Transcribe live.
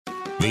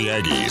The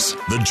Aggies,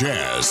 the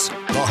Jazz,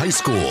 the high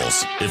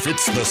schools. If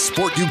it's the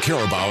sport you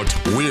care about,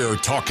 we're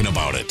talking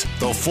about it.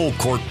 The Full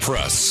Court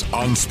Press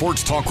on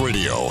Sports Talk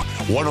Radio,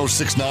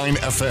 106.9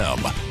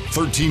 FM,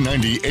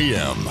 1390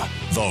 AM.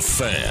 The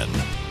Fan.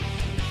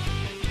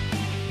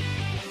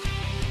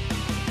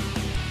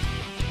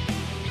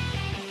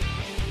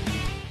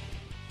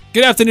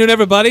 Good afternoon,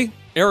 everybody.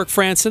 Eric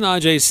Frandsen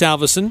Ajay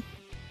Salvesen.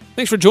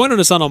 Thanks for joining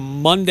us on a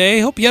Monday.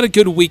 Hope you had a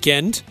good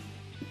weekend.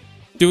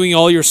 Doing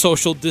all your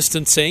social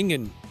distancing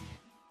and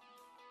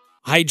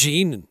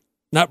hygiene and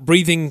not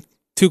breathing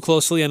too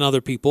closely on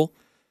other people.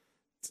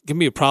 It can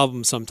be a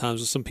problem sometimes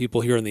with some people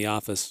here in the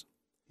office.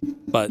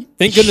 But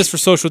thank goodness for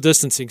social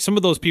distancing. Some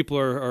of those people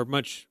are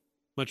much,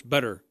 much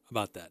better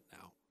about that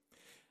now.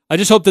 I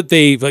just hope that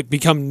they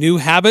become new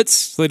habits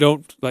so they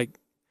don't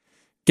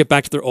get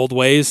back to their old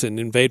ways and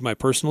invade my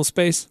personal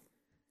space.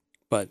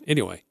 But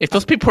anyway. If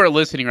those people are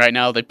listening right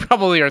now, they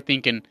probably are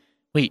thinking,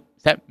 wait,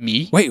 is that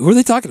me? Wait, who are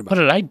they talking about?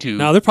 What did I do?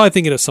 No, they're probably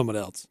thinking of someone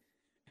else.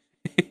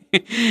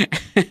 And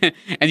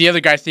the other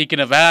guy's thinking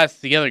of, it's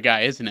the other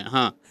guy, isn't it,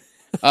 huh?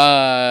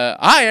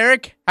 Hi,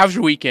 Eric. How was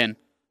your weekend?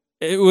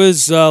 It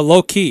was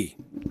low-key.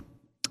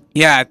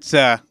 Yeah, it's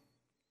kind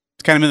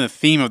of in the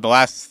theme of the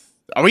last...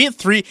 Are we at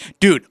 3?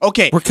 Dude,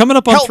 okay. We're coming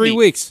up on 3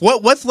 weeks.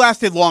 What's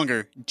lasted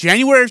longer?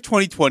 January of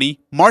 2020,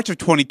 March of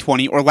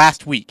 2020, or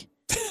last week?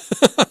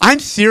 I'm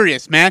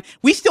serious, man.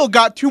 We still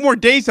got 2 more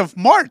days of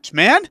March,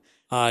 man.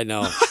 I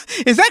know.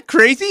 Is that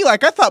crazy? I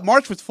thought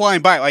March was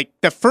flying by.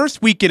 The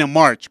first weekend of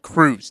March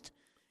cruised.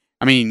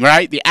 I mean,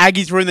 right? The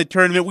Aggies were in the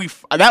tournament.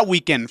 That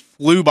weekend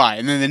flew by.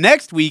 And then the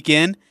next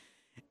weekend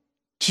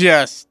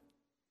just,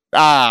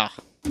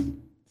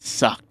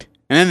 sucked.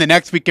 And then the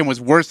next weekend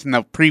was worse than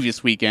the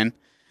previous weekend.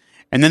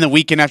 And then the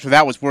weekend after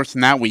that was worse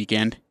than that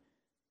weekend.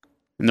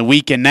 And the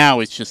weekend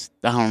now is just,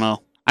 I don't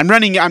know. I'm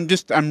running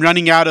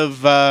out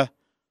of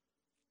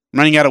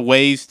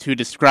ways to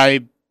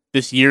describe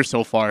this year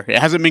so far. It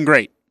hasn't been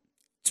great.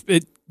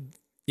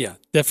 Yeah,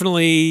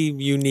 definitely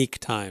unique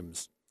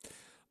times.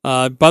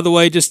 By the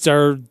way, just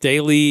our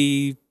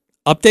daily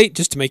update,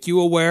 just to make you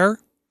aware,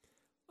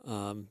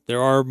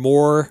 there are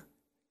more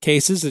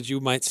cases that you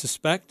might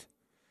suspect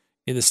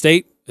in the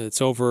state. Is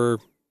it over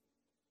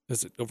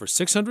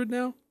 600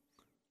 now?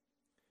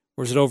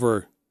 Or is it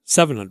over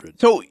 700?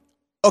 So,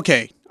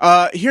 okay,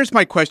 here's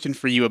my question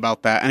for you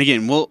about that. And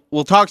again,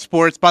 we'll talk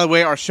sports. By the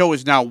way, our show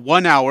is now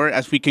 1 hour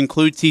as we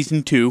conclude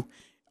Season 2,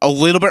 a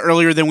little bit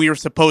earlier than we were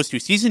supposed to.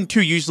 Season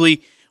 2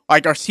 usually,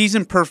 our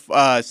season per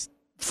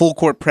Full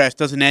Court Press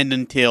doesn't end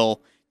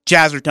until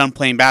Jazz are done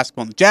playing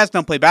basketball. And the Jazz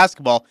don't play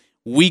basketball,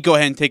 we go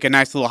ahead and take a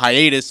nice little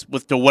hiatus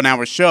with the 1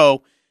 hour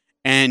show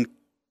and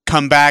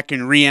come back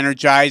and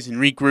re-energize and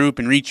regroup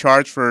and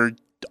recharge for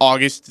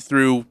August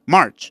through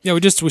March. Yeah,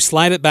 we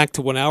slide it back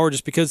to 1 hour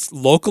just because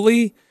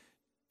locally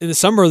in the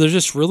summer there's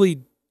just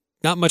really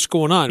not much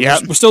going on.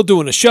 Yep. We're still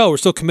doing a show. We're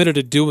still committed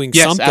to doing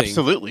something. Yes,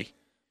 absolutely.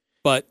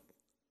 But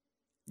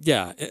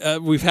yeah,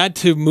 we've had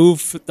to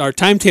move. Our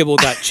timetable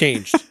got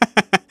changed on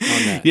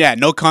that. Yeah,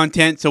 no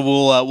content. So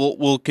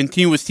we'll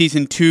continue with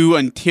Season 2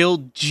 until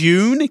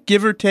June,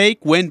 give or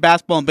take, when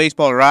basketball and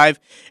baseball arrive,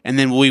 and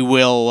then we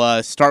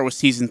will start with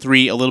Season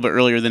 3 a little bit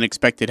earlier than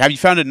expected. Have you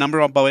found a number,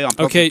 by the way, on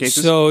positive cases?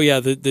 Okay, so yeah,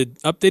 the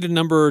updated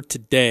number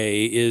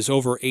today is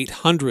over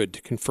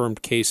 800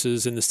 confirmed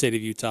cases in the state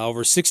of Utah.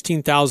 Over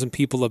 16,000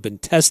 people have been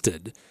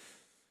tested.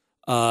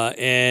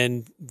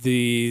 And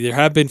there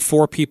have been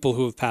 4 people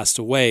who have passed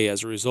away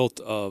as a result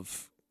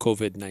of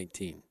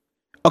COVID-19.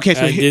 Okay,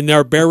 so in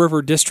our Bear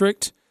River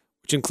District,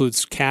 which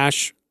includes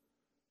Cache,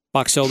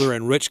 Box Elder,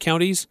 and Rich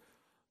counties,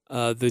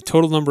 the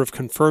total number of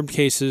confirmed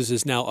cases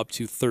is now up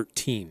to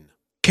 13.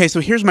 Okay, so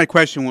here's my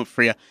question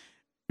for you,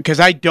 because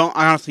I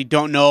honestly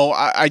don't know.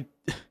 I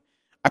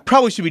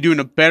probably should be doing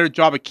a better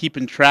job of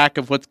keeping track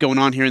of what's going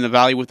on here in the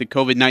Valley with the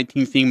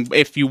COVID-19 thing.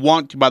 If you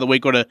want to, by the way,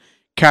 go to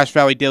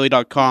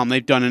CacheValleyDaily.com.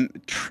 They've done a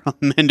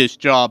tremendous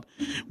job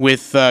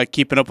with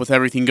keeping up with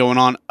everything going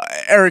on.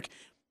 Eric,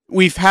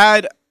 we've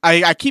had...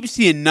 I keep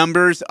seeing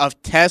numbers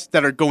of tests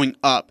that are going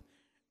up.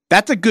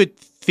 That's a good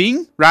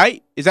thing,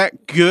 right? Is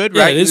that good,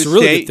 right? Yeah, it is a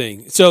really good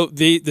thing. So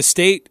the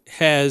state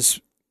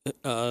has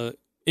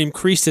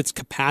increased its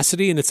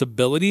capacity and its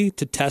ability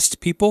to test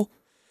people.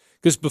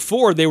 Because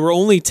before, they were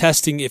only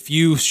testing if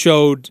you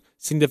showed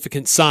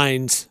significant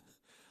signs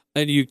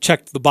and you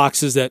checked the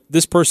boxes that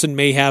this person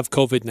may have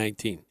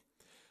COVID-19.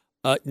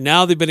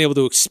 Now they've been able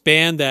to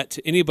expand that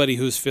to anybody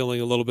who's feeling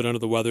a little bit under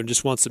the weather and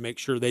just wants to make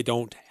sure they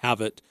don't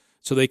have it,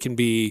 so they can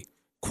be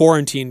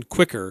quarantined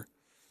quicker.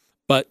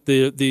 But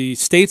the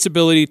state's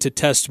ability to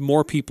test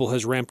more people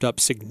has ramped up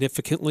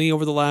significantly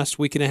over the last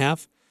week and a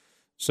half.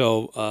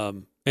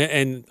 So,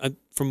 and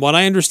from what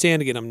I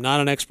understand, again, I'm not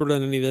an expert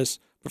on any of this,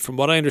 but from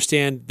what I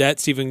understand,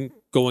 that's even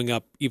going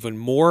up even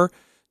more,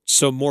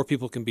 so more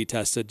people can be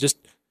tested.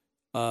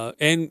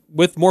 And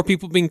with more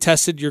people being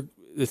tested,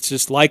 it's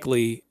just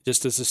likely,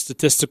 just as a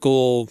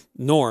statistical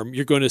norm,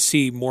 you're going to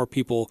see more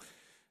people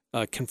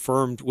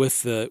confirmed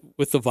with the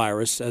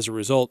virus as a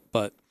result.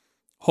 But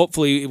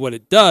hopefully what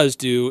it does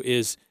do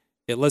is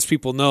it lets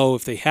people know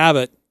if they have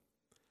it,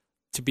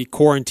 to be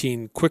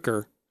quarantined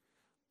quicker,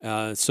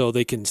 so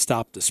they can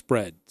stop the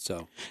spread.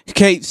 So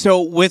Okay,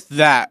 so with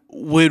that,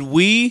 would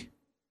we,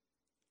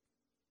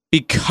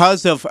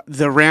 because of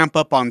the ramp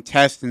up on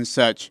tests and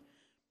such,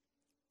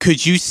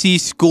 could you see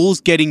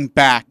schools getting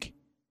back?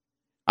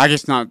 I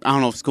guess not. I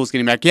don't know if schools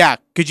getting back. Yeah,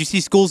 could you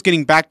see schools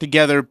getting back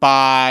together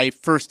by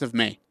 1st of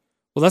May?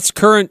 well, that's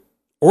current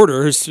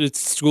order. It's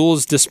school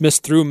is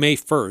dismissed through May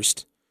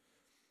 1st.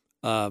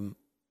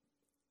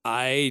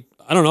 I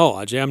don't know,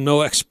 Ajay. I'm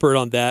no expert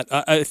on that.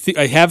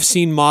 I have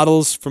seen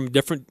models from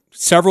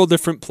several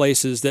different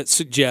places that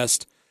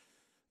suggest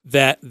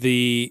that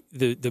the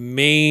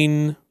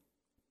main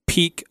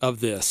peak of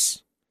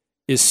this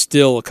is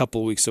still a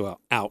couple of weeks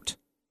out.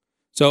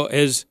 So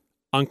as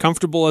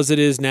uncomfortable as it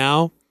is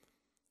now,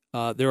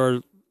 there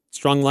are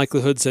strong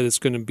likelihoods that it's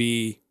going to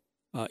be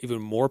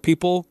even more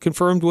people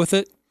confirmed with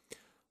it.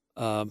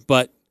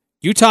 But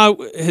Utah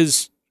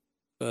has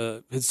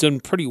done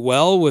pretty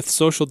well with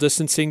social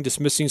distancing,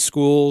 dismissing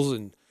schools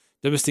and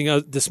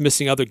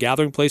dismissing other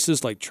gathering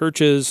places like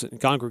churches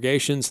and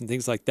congregations and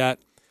things like that,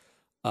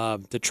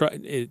 to try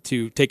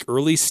to take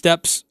early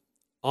steps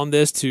on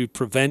this to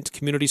prevent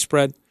community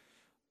spread.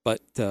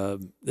 But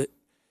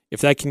if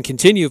that can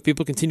continue, if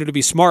people continue to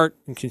be smart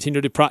and continue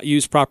to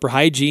use proper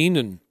hygiene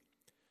and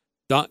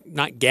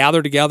not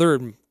gather together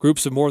in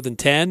groups of more than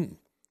 10,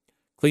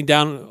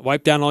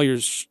 wipe down all your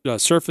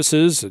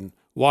surfaces and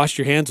wash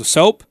your hands with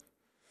soap,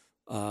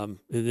 and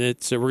we're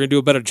going to do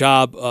a better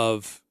job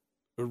of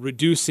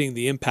reducing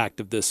the impact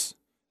of this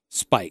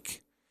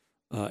spike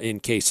in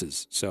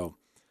cases. So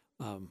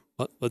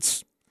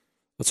let's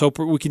hope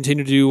we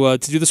continue to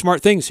do the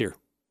smart things here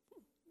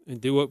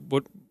and do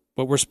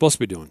what we're supposed to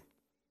be doing.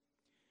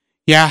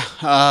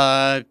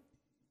 Yeah,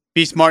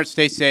 be smart,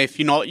 stay safe.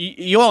 You know,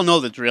 you all know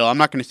the drill. I'm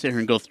not going to sit here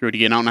and go through it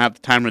again. I don't have the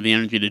time or the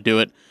energy to do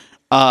it.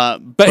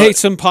 But hey,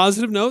 some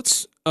positive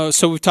notes.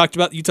 So we've talked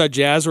about the Utah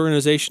Jazz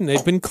organization.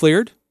 They've been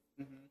cleared.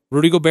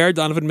 Rudy Gobert,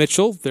 Donovan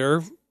Mitchell,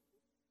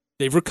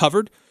 they've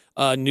recovered.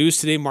 News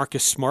today,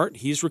 Marcus Smart,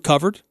 he's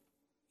recovered.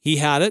 He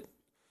had it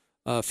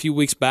a few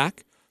weeks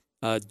back.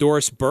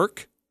 Doris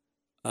Burke,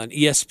 an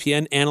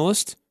ESPN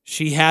analyst,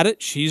 she had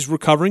it. She's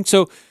recovering.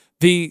 So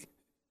the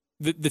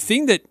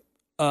thing that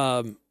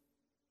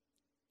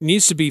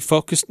needs to be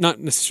focused, not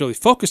necessarily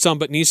focused on,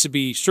 but needs to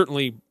be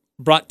certainly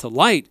brought to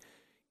light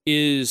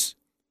is,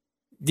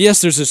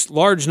 yes, there's this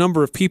large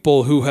number of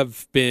people who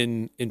have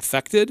been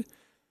infected,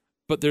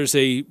 but there's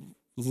a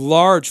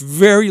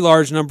very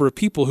large number of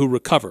people who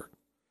recover.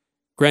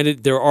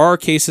 Granted, there are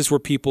cases where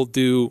people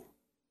do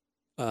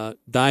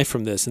die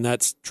from this, and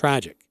that's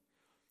tragic.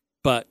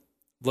 But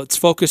let's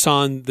focus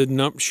on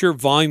the sheer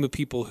volume of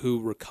people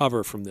who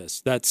recover from this.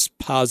 That's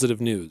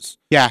positive news.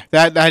 Yeah,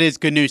 that is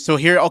good news. So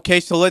here, okay,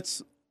 so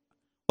let's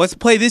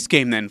play this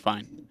game then.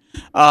 Fine.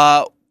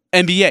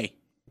 NBA,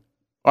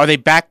 are they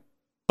back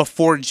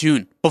before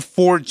June?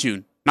 Before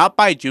June, not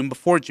by June.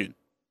 Before June.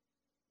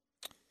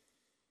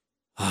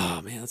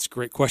 Oh man, that's a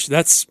great question.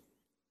 That's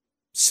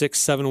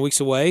 6-7 weeks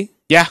away.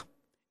 Yeah,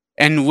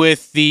 and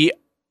with the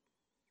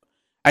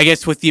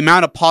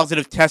amount of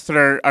positive tests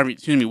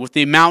with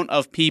the amount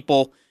of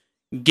people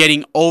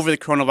getting over the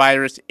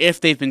coronavirus, if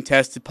they've been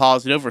tested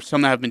positive or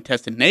some that have been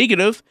tested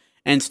negative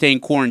and staying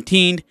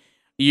quarantined,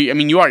 you're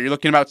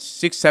looking about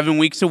 6-7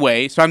 weeks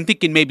away. So I'm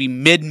thinking maybe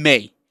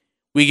mid-May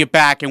we get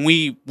back and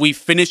we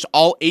finish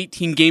all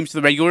 18 games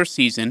of the regular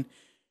season.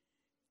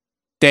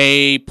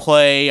 They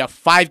play a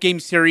 5-game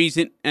series,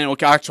 and I'll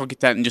get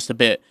that in just a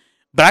bit.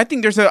 But I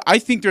think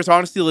there's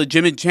honestly a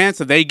legitimate chance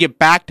that they get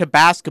back to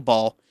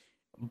basketball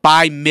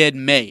by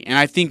mid-May. And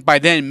I think by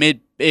then,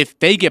 if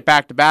they get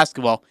back to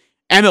basketball,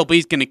 MLB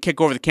is going to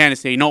kick over the can and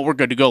say, we're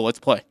good to go. Let's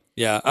play.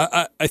 Yeah,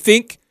 I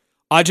think,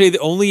 Ajay,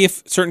 only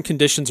if certain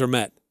conditions are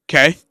met.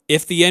 Okay.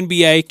 If the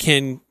NBA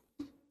can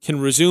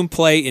resume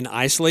play in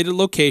isolated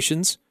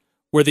locations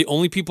where the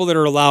only people that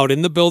are allowed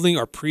in the building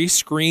are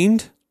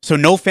pre-screened. So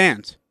no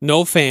fans.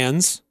 No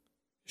fans.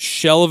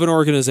 Shell of an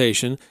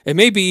organization. It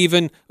may be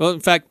even, in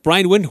fact,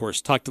 Brian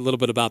Windhorst talked a little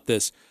bit about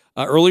this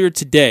earlier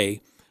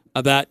today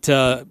about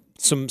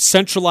some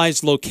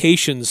centralized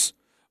locations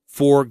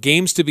for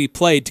games to be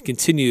played to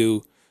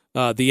continue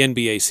the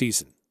NBA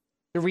season.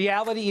 The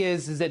reality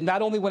is that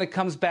not only when it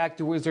comes back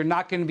to is there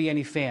not going to be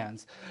any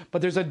fans,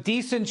 but there's a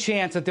decent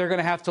chance that they're going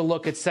to have to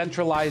look at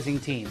centralizing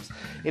teams.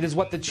 It is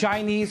what the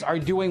Chinese are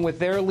doing with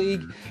their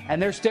league,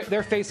 and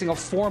they're facing a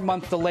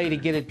 4-month delay to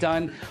get it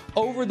done.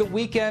 Over the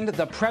weekend,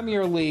 the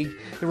Premier League,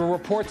 there were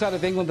reports out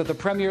of England that the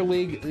Premier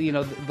League,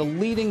 the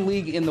leading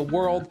league in the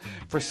world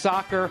for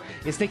soccer,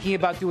 is thinking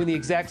about doing the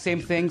exact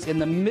same things in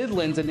the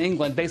Midlands in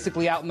England,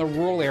 basically out in the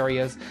rural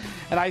areas.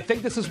 And I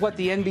think this is what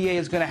the NBA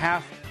is going to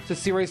have to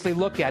seriously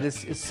look at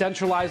is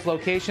centralized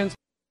locations.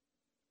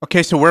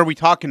 Okay, so where are we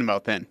talking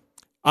about then?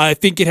 I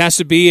think it has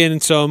to be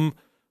in some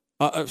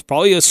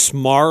probably a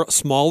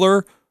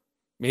smaller,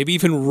 maybe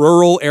even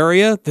rural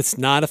area that's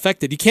not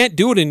affected. You can't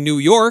do it in New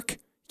York. You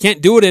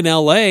can't do it in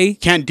L.A.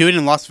 Can't do it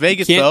in Las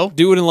Vegas, though. You can't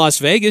do it in Las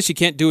Vegas. You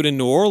can't do it in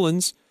New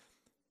Orleans.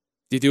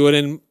 Do you do it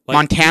in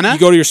Montana? You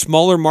go to your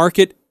smaller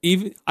market.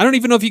 I don't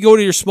even know if you go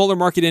to your smaller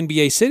market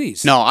NBA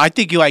cities. No, I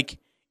think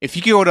if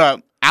you go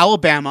to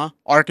Alabama,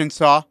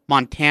 Arkansas,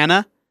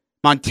 Montana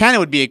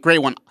would be a great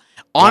one.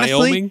 Honestly,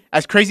 Wyoming?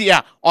 as crazy,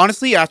 yeah.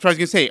 Honestly, that's what I was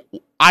gonna say.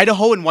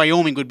 Idaho and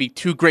Wyoming would be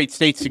two great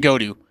states to go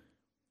to.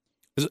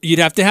 You'd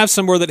have to have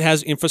somewhere that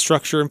has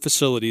infrastructure and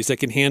facilities that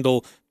can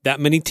handle that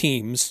many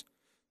teams,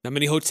 that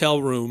many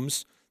hotel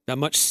rooms, that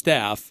much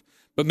staff.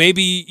 But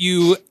maybe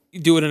you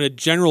do it in a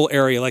general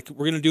area, like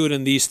we're going to do it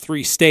in these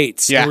 3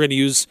 states. Yeah. We're going to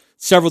use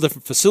several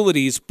different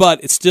facilities,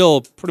 but it's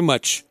still pretty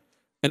much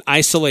an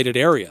isolated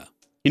area.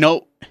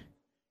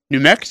 New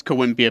Mexico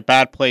wouldn't be a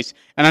bad place.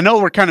 And I know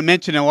we're kind of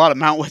mentioning a lot of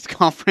Mountain West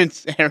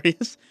Conference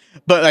areas,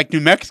 but New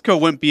Mexico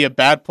wouldn't be a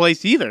bad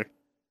place either.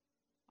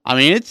 I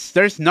mean,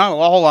 there's not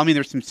all. I mean,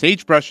 there's some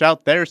sagebrush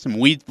out there, some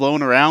weeds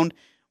blowing around.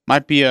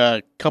 Might be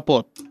a couple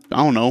of,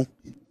 I don't know,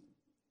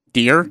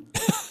 deer.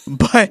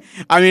 But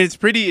I mean, it's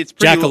pretty.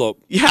 Jackalope.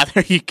 Yeah,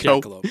 there you go.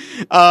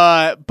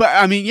 Jackalope. But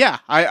I mean, yeah,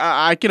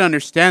 I can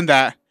understand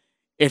that.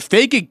 If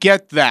they could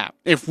get that,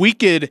 if we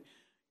could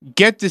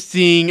get to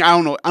seeing, I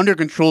don't know, under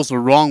control is the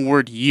wrong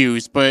word to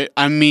use, but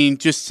I mean,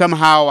 just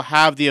somehow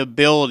have the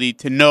ability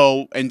to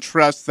know and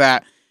trust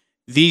that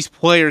these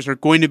players are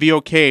going to be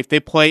okay if they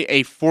play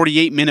a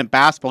 48-minute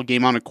basketball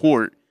game on a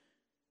court,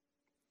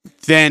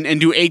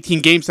 and do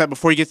 18 games that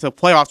before you get to the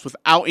playoffs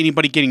without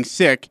anybody getting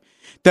sick.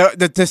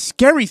 The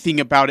scary thing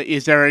about it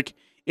is, Eric,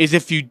 is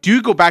if you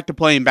do go back to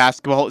playing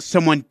basketball,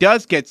 someone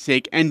does get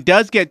sick and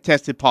does get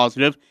tested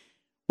positive,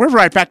 we're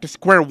right back to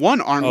square one,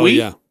 aren't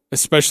we? Oh, yeah.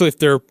 Especially if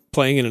they're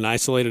playing in an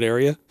isolated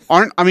area.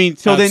 Then we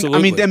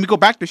go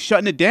back to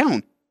shutting it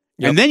down.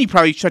 Yep. And then you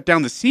probably shut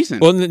down the season.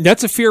 Well,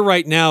 that's a fear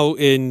right now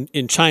in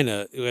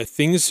China.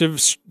 Things have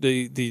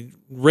the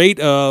rate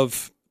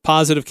of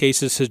positive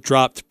cases has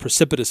dropped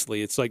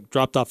precipitously. It's like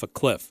dropped off a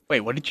cliff.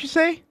 Wait, what did you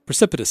say?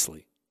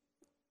 Precipitously.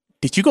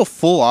 Did you go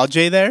full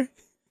Ajay there?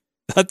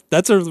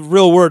 That's a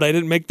real word. I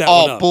didn't make that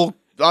one up.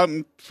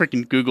 I'm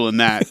freaking Googling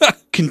that.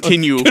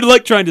 Continue. Good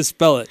luck trying to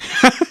spell it.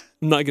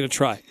 I'm not going to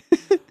try.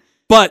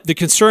 But the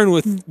concern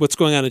with what's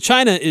going on in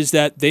China is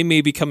that they may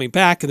be coming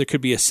back and there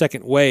could be a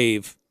second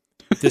wave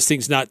if this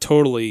thing's not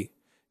totally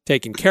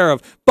taken care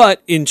of.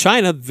 But in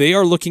China, they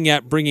are looking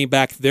at bringing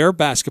back their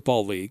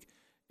basketball league.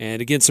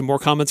 And again, some more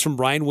comments from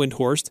Ryan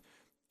Windhorst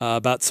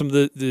about some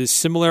of the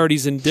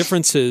similarities and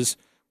differences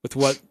with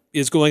what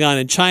is going on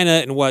in China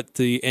and what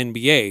the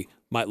NBA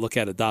might look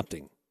at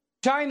adopting.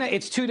 China,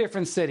 it's 2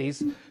 different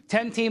cities,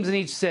 10 teams in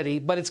each city,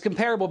 but it's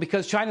comparable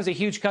because China's a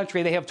huge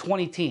country. They have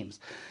 20 teams.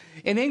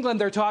 In England,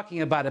 they're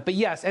talking about it. But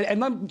yes,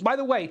 and by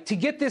the way, to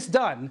get this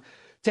done,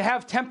 to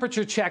have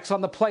temperature checks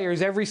on the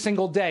players every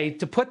single day,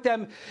 to put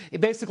them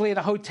basically in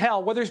a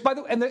hotel where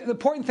and the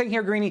important thing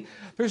here, Greeny,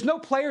 there's no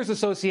players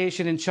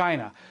association in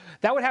China.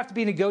 That would have to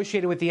be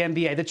negotiated with the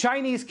NBA. The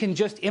Chinese can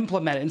just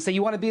implement it and say,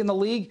 you want to be in the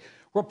league?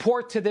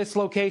 Report to this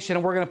location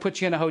and we're going to put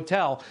you in a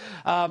hotel.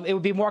 It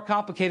would be more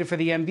complicated for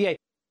the NBA.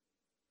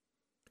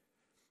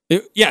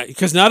 Yeah,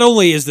 because not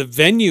only is the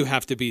venue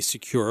have to be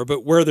secure,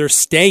 but where they're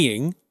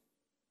staying.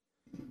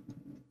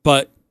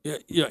 But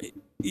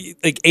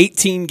like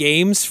 18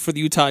 games for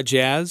the Utah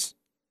Jazz,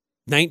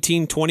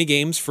 19, 20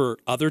 games for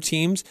other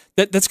teams.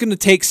 That's going to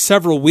take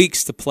several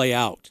weeks to play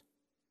out.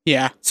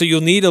 Yeah. So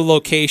you'll need a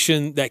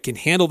location that can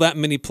handle that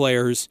many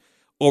players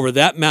over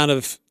that amount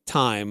of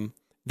time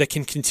that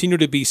can continue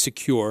to be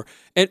secure.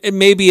 And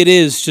maybe it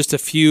is just a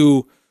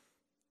few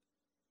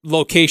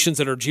locations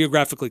that are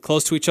geographically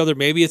close to each other.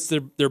 Maybe it's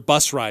their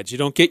bus rides. You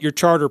don't get your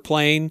charter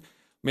plane.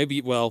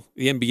 Maybe, the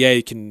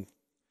NBA can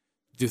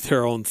do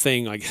their own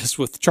thing, I guess,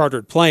 with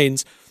chartered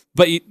planes,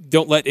 but you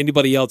don't let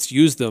anybody else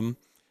use them,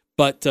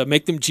 but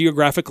make them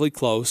geographically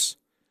close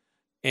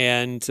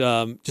and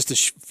just a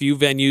few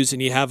venues,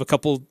 and you have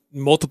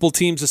multiple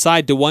teams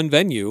aside to one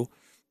venue,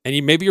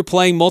 and maybe you're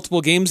playing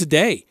multiple games a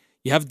day.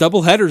 You have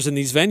double headers in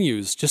these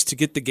venues just to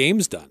get the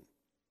games done.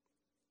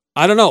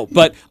 I don't know,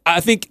 but I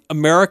think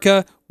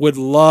America would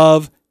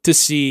love to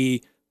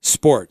see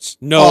sports.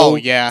 No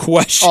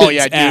questions. Oh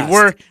yeah, dude.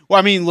 Asked.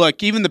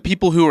 Look, even the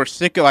people who are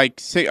sick,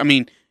 the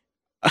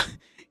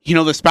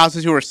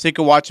spouses who are sick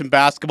of watching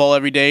basketball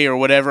every day or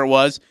whatever it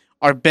was,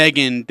 are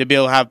begging to be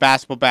able to have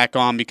basketball back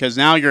on because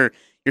now you're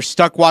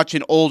stuck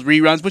watching old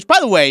reruns. Which, by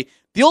the way,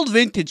 the old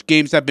vintage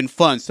games have been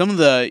fun. Some of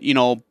the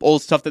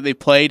old stuff that they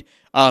played.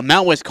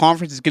 Mountain West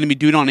Conference is going to be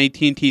doing on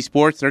AT&T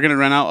Sports. They're going to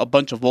run out a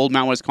bunch of old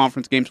Mountain West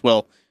Conference games.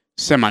 Well,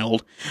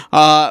 semi-old.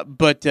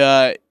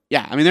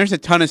 Yeah, there's a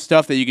ton of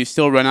stuff that you can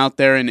still run out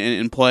there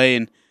and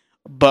play,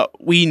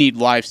 but we need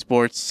live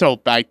sports so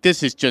bad.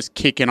 This is just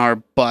kicking our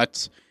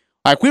butts.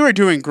 We were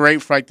doing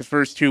great for the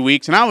first 2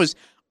 weeks, and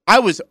I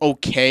was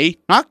okay.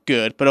 Not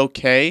good, but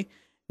okay.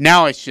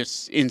 Now it's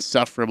just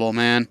insufferable,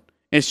 man.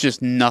 It's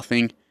just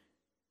nothing.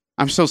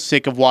 I'm so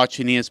sick of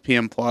watching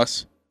ESPN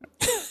Plus.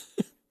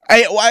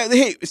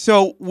 Hey,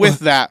 so with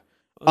that,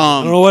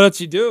 I don't know what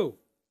else you do.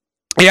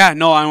 Yeah,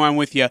 no, I'm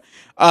with you.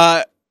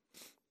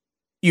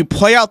 You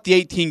play out the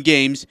 18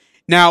 games.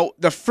 Now,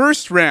 the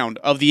first round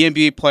of the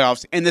NBA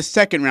playoffs and the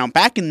second round,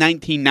 back in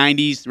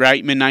 1990s,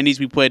 right, mid-90s,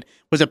 we played,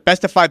 was it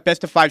best of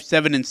 5,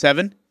 7, and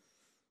 7?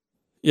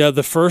 Yeah,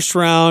 the first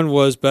round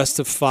was best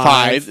of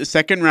 5. The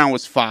second round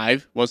was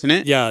 5, wasn't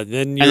it? Yeah,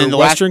 then the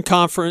Western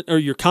Conference or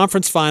your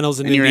conference finals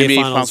and your NBA NBA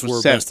finals was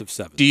were 7. best of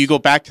 7. Do you go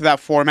back to that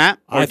format?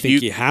 I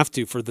think you have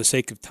to for the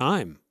sake of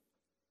time.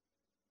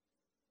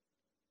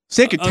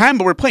 Sake of time,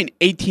 but we're playing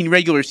 18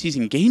 regular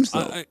season games,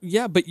 though.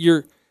 Yeah, but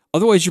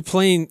otherwise you're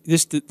playing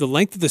the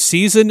length of the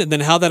season, and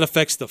then how that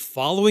affects the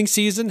following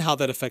season, how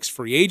that affects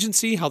free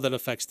agency, how that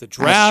affects the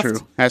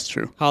draft. That's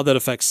true. How that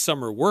affects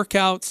summer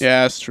workouts.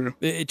 Yeah, that's true.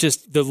 It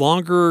just, the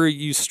longer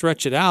you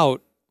stretch it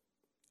out,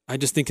 I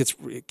just think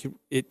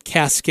it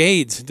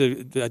cascades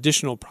into the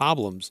additional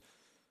problems.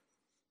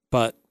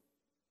 But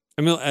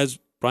I mean, as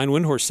Brian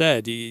Windhorst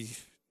said, the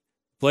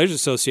Players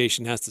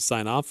Association has to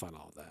sign off on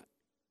all that.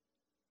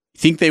 You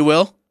think they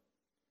will?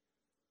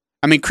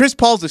 I mean, Chris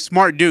Paul's a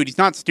smart dude. He's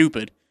not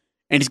stupid.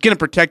 And he's going to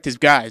protect his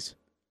guys.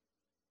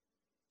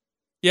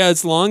 Yeah,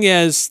 as long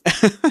as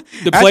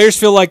the players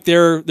feel like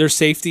their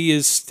safety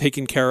is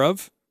taken care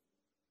of,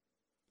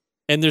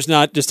 and there's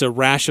not just a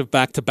rash of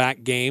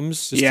back-to-back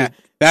games.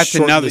 That's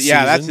another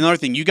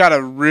thing. You got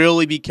to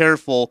really be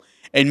careful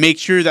and make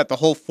sure that the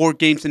whole 4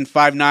 games in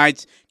 5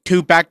 nights,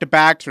 2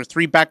 back-to-backs or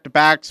 3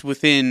 back-to-backs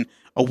within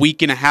a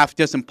week and a half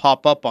doesn't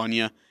pop up on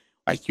you.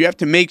 Like, you have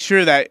to make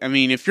sure that, I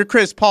mean, if you're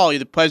Chris Paul, you're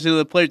the president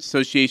of the Players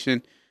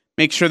Association,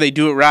 make sure they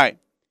do it right.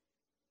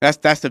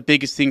 That's the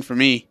biggest thing for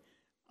me.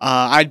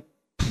 I'm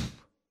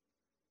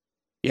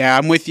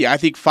with you. I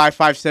think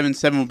 5, 7,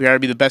 7 will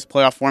be the best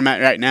playoff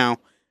format right now.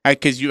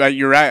 Because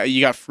you're right. You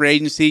got free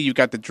agency, you've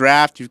got the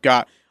draft, you've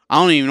got. I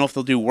don't even know if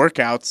they'll do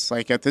workouts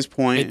like at this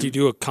point. Do you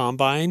do a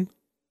combine?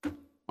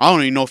 I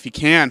don't even know if you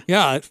can.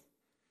 Yeah,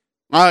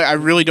 I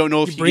really don't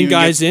know if you bring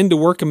guys in to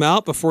work them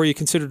out before you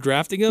consider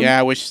drafting them.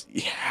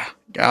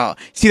 Yeah,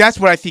 see, that's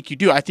what I think you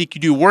do. I think you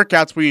do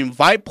workouts where you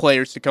invite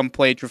players to come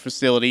play at your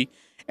facility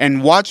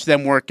and watch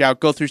them work out,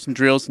 go through some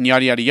drills and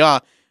yada, yada,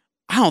 yada.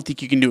 I don't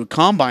think you can do a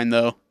combine,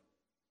 though.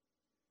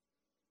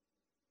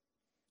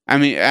 I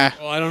mean...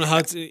 well, I don't know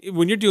how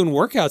when you're doing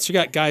workouts, you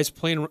got guys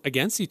playing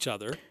against each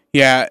other.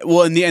 Yeah,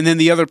 well, and then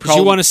the other problem...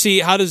 You want to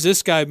see, how does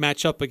this guy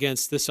match up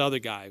against this other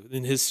guy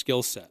in his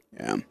skill set?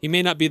 Yeah. He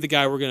may not be the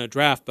guy we're going to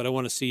draft, but I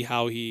want to see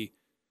how he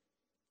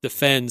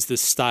defends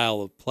this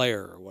style of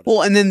player or whatever.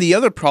 Well, and then the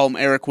other problem,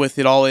 Eric, with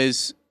it all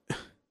is,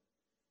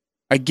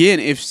 again,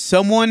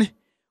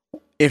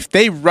 if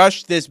they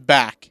rush this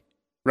back,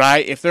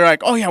 right? If they're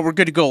like, oh yeah, we're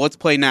good to go, let's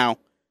play now,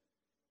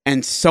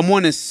 and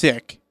someone is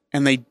sick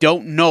and they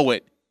don't know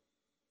it,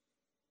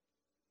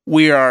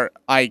 we are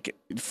like,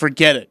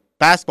 forget it.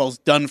 Basketball's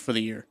done for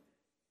the year.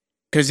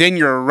 Because then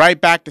you're right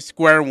back to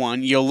square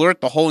one. You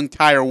alert the whole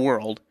entire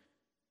world.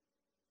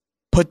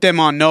 Put them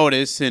on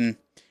notice. And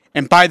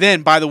by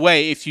then, by the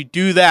way, if you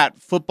do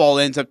that, football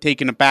ends up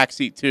taking a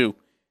backseat too.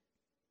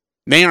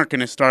 They aren't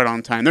going to start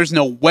on time. There's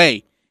no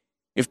way.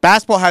 If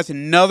basketball has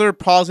another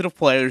positive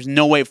player, there's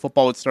no way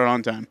football would start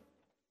on time.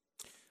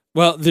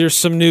 Well, there's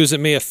some news that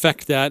may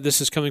affect that. This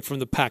is coming from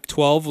the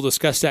Pac-12. We'll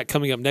discuss that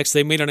coming up next.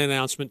 They made an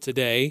announcement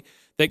today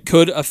that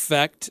could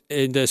affect,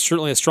 and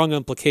certainly has strong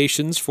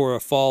implications for a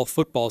fall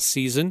football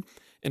season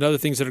and other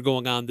things that are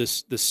going on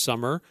this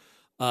summer.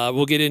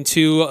 We'll get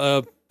into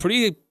a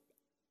pretty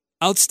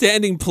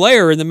outstanding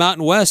player in the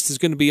Mountain West is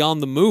going to be on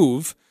the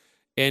move,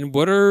 and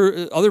what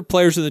are other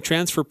players in the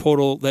transfer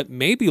portal that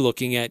may be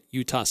looking at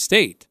Utah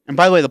State. And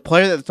by the way, the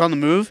player that's on the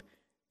move,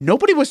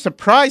 nobody was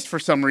surprised for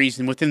some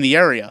reason within the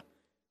area.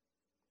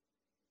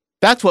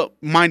 That's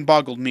what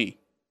mind-boggled me.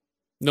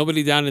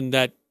 Nobody down in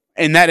that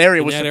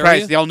area was surprised.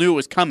 Area? They all knew it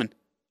was coming.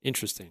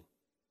 Interesting.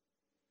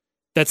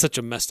 That's such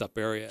a messed up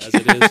area as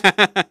it is.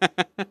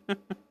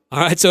 All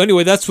right, so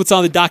anyway, that's what's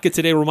on the docket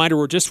today. Reminder,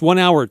 we're just 1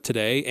 hour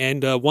today,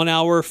 and 1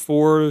 hour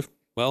for,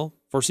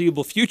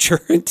 foreseeable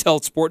future until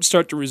sports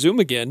start to resume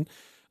again.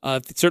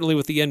 Certainly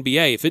with the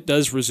NBA. If it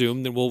does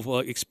resume, then we'll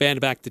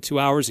expand back to 2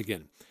 hours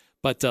again.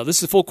 But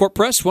this is Full Court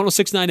Press,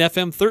 106.9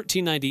 FM,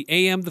 1390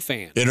 AM, The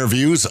Fan.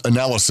 Interviews,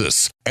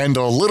 analysis, and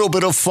a little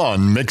bit of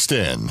fun mixed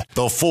in.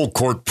 The Full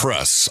Court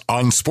Press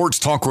on Sports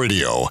Talk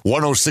Radio,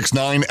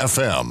 106.9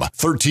 FM,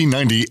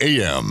 1390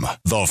 AM,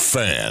 The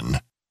Fan.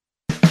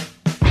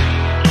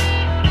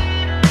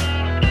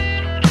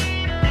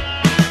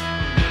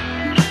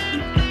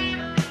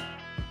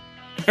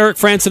 Eric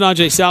Frandsen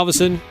Ajay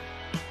Salvesen.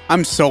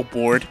 I'm so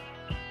bored.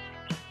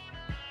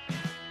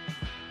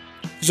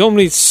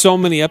 There's so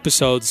many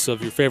episodes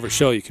of your favorite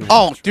show you can watch.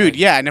 Oh, dude, right?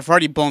 yeah, and I've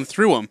already blown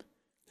through them.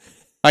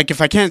 Like, if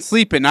I can't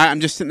sleep at night, I'm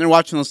just sitting there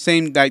watching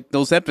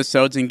those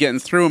episodes and getting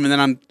through them, and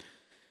then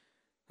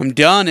I'm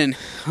done, and,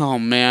 oh,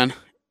 man.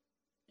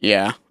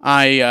 Yeah,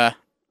 But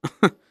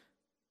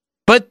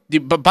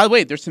by the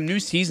way, there's some new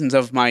seasons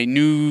of my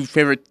new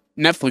favorite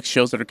Netflix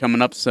shows that are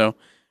coming up, so,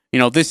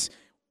 this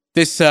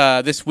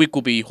week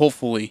will be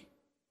hopefully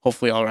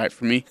all right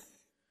for me.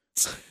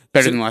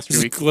 better than the last 3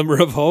 There's weeks. a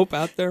glimmer of hope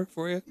out there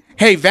for you.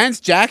 Hey, Vance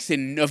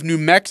Jackson of New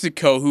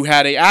Mexico, who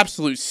had a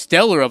absolute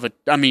stellar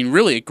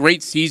really a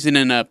great season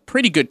and a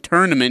pretty good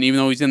tournament, even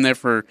though he's in there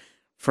for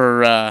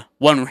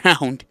one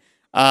round,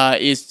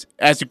 is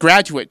as a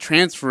graduate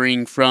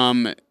transferring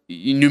from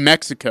New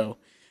Mexico.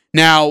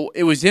 Now,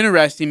 it was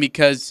interesting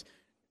because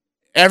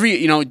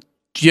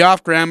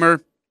Geoff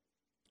Grammer,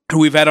 who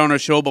we've had on our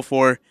show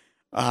before,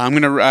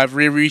 I've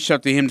reached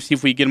out to him to see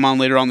if we can get him on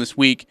later on this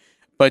week.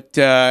 But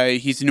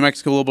he's a New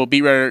Mexico Lobo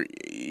beat writer.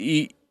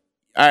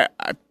 I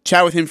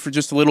chat with him for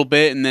just a little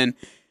bit, and then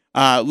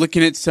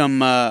looking at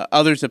some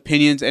others'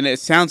 opinions, and it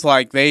sounds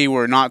like they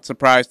were not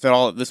surprised at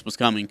all that this was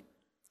coming.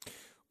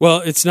 Well,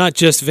 it's not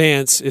just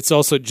Vance; it's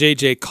also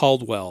J.J.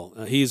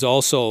 Caldwell. He's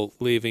also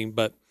leaving,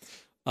 but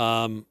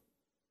the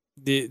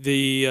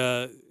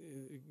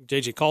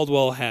J.J.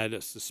 Caldwell had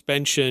a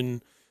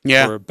suspension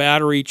for a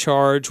battery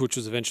charge, which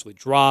was eventually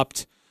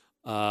dropped.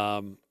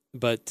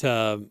 But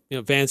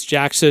Vance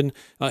Jackson,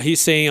 he's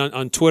saying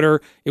on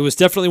Twitter, it was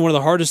definitely one of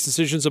the hardest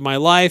decisions of my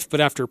life, but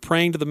after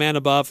praying to the man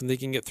above and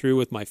thinking it through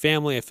with my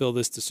family, I feel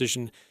this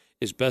decision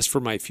is best for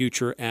my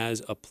future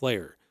as a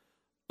player.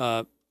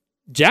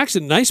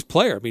 Jackson, nice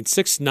player. I mean,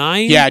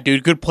 6'9". Yeah,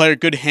 dude, good player,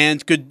 good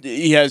hands, good.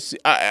 He has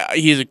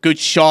a good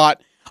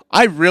shot.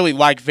 I really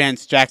like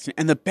Vance Jackson,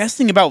 and the best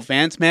thing about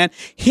Vance, man,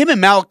 him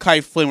and Malachi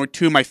Flynn were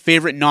two of my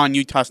favorite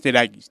non-Utah State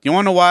Aggies. Do you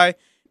want to know why?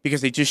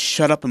 Because they just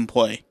shut up and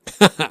play.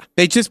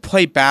 They just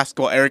play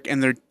basketball, Eric,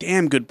 and they're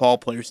damn good ball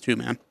players too,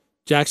 man.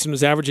 Jackson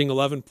was averaging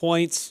 11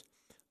 points,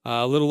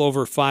 a little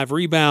over 5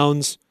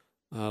 rebounds,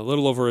 a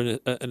little over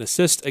an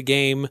assist a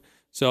game.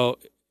 So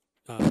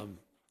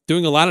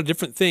doing a lot of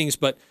different things.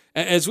 But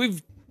as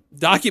we've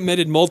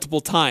documented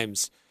multiple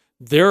times,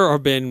 there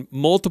have been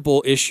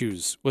multiple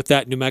issues with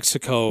that New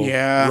Mexico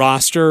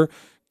roster.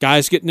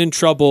 Guys getting in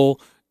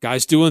trouble,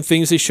 guys doing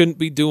things they shouldn't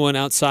be doing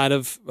outside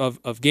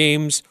of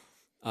games.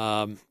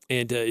 And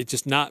it's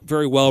just not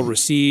very well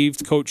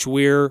received. Coach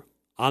Weir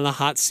on the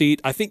hot seat.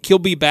 I think he'll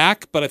be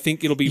back, but I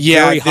think it'll be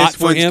very hot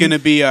for him gonna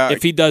be,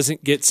 if he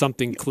doesn't get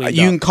something cleaned up.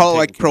 You can call it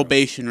like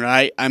probation,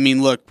 right? I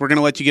mean, look, we're going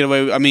to let you get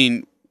away. I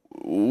mean,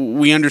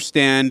 we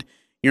understand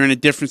you're in a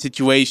different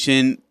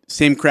situation.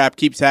 Same crap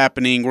keeps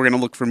happening. We're going to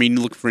look for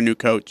a new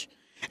coach.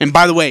 And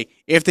by the way,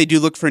 if they do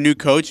look for a new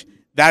coach,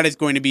 that is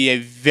going to be a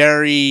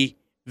very,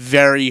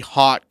 very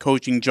hot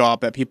coaching job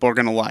that people are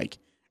going to like.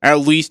 Or at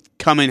least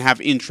come and have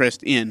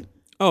interest in.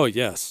 Oh,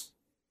 yes.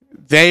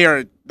 They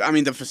are, I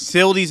mean, the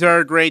facilities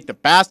are great. The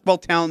basketball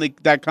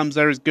talent that comes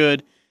there is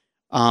good.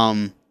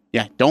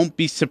 Don't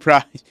be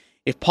surprised.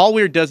 If Paul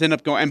Weir does end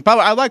up going, and by the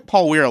way, I like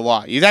Paul Weir a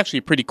lot. He's actually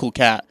a pretty cool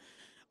cat.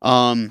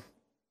 But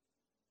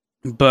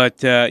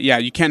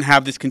you can't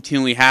have this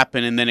continually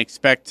happen and then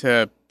expect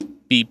to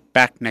be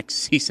back next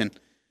season.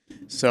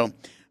 So,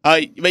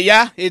 but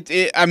yeah,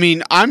 I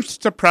mean, I'm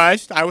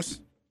surprised. I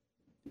was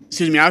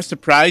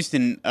surprised,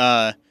 and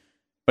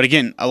but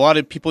again, a lot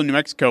of people in New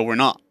Mexico were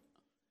not.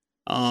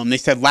 They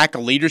said lack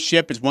of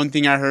leadership is one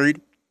thing I heard.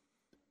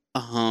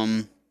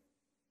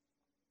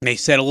 They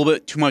said a little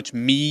bit too much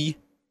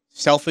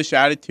selfish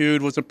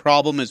attitude was a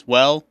problem as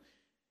well.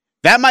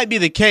 That might be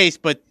the case,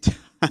 but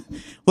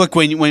look,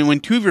 when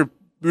two of your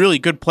really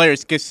good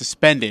players get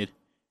suspended,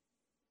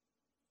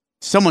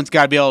 someone's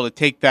got to be able to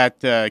take that,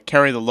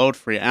 carry the load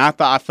for you. And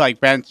I feel like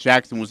Vance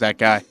Jackson was that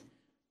guy.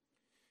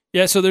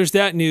 Yeah, so there's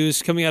that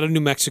news coming out of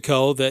New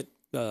Mexico that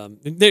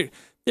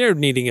they're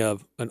needing an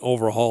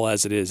overhaul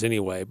as it is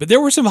anyway. But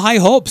there were some high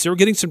hopes. They were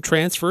getting some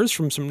transfers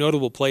from some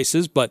notable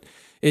places, but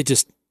it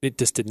just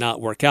did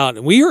not work out.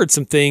 And we heard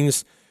some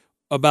things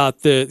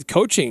about the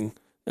coaching.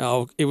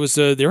 It was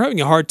they were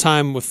having a hard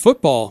time with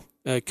football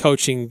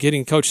coaching,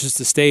 getting coaches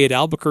to stay at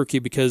Albuquerque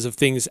because of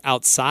things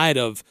outside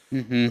of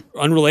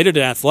unrelated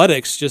to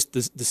athletics, just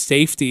the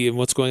safety and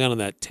what's going on in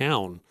that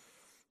town.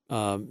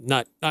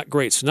 Not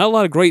great. So not a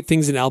lot of great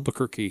things in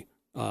Albuquerque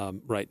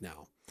right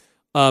now.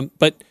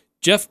 But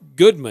Jeff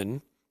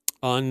Goodman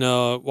on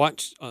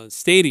Watch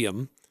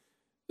Stadium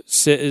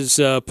is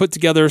put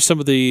together some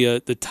of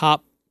the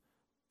top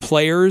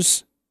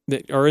players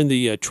that are in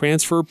the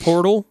transfer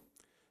portal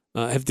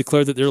have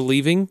declared that they're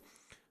leaving,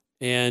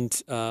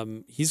 and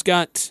he's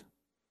got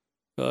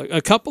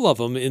a couple of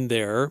them in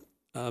there.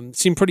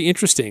 Seem pretty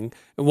interesting,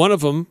 and one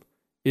of them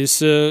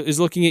is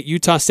looking at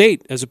Utah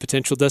State as a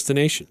potential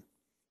destination.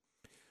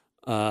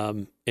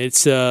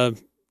 It's now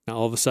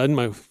all of a sudden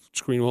my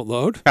screen won't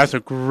load. That's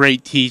a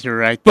great teaser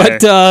right there.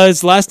 But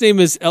his last name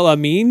is El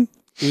Amin.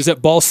 He was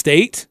at Ball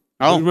State.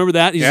 Oh, remember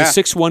that? He's a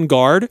 6'1"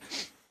 guard.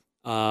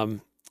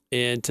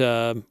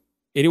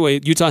 Anyway,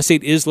 Utah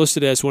State is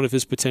listed as one of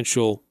his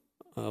potential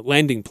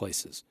landing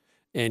places,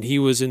 and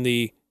he's in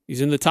the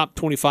top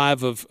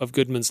 25 of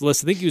Goodman's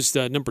list. I think he was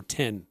number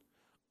 10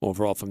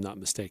 overall, if I'm not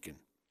mistaken.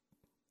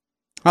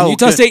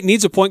 Utah State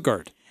needs a point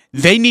guard.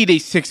 They need a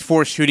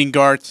 6'4" shooting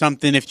guard,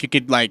 something if you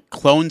could like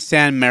clone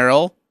Sam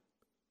Merrill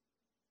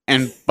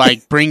and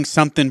like bring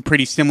something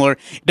pretty similar.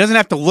 It doesn't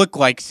have to look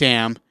like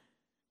Sam,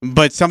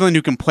 but someone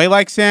who can play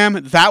like Sam,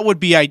 that would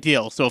be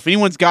ideal. So if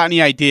anyone's got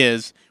any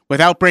ideas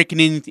without breaking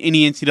in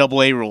any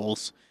NCAA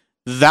rules,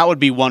 that would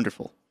be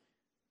wonderful.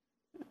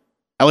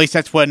 At least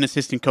that's what an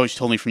assistant coach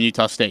told me from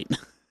Utah State.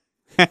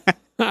 Good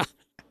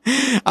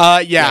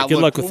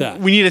luck with that.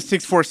 We need a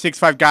 6'4",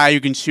 6'5" guy who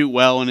can shoot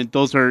well, and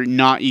those are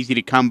not easy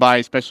to come by,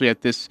 especially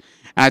at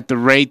the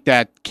rate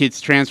that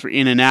kids transfer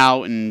in and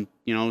out. And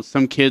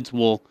some kids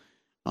will.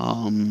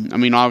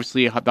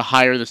 Obviously, the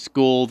higher the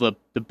school, the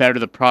better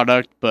the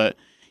product. But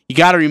you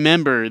got to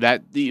remember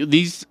that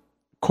these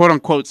quote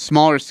unquote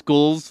smaller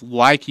schools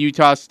like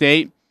Utah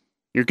State,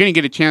 you're going to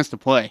get a chance to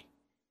play.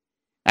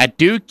 At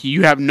Duke,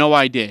 you have no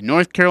idea.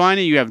 North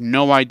Carolina, you have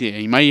no idea.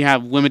 You might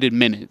have limited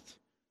minutes.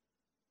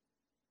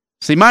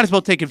 So you might as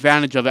well take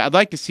advantage of it. I'd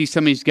like to see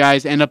some of these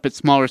guys end up at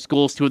smaller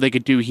schools, see what they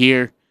could do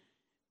here.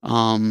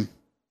 Elamines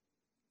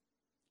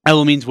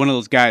one of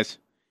those guys.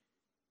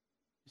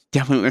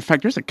 Definitely. In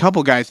fact, there's a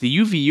couple guys. The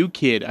UVU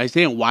kid,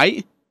 Isaiah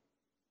White,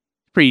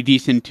 pretty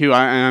decent too.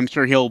 I'm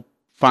sure he'll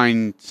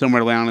find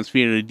somewhere to land on his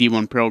feet at a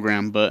D1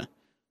 program. But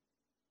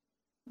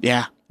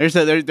yeah, there's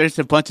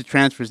a bunch of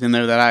transfers in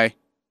there that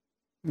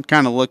I'm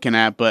kind of looking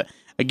at. But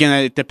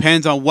again, it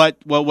depends on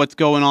what's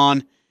going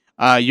on.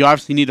 You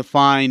obviously need to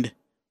find.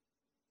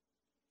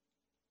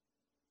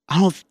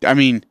 Who's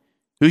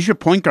your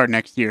point guard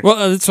next year?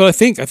 Well, that's what I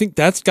think. I think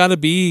that's got to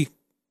be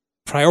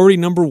priority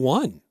number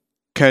one.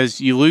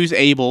 Because you lose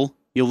Abel,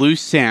 you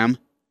lose Sam.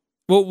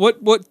 Well,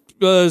 what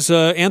was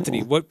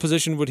Anthony? What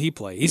position would he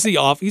play? He's an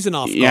off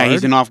guard. Yeah,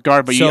 he's an off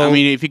guard. But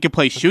if he could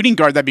play shooting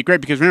guard, that'd be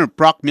great. Because remember,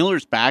 Brock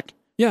Miller's back.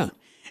 Yeah.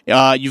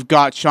 You've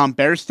got Sean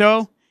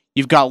Bairstow.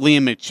 You've got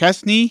Liam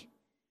McChesney.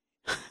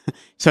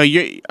 So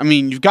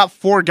you've got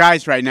 4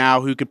 guys right now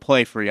who could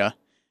play for you.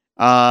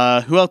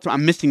 Who else?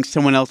 I'm missing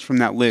someone else from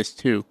that list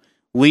too.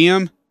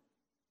 Liam,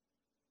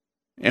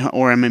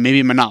 or maybe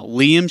I'm not.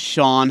 Liam,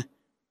 Sean,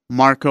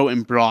 Marco,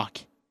 and Brock.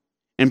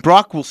 And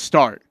Brock will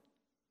start.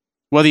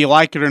 Whether you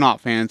like it or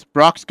not, fans.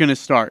 Brock's going to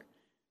start.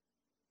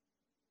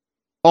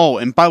 Oh,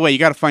 and by the way, you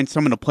got to find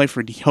someone to play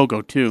for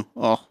Diogo too.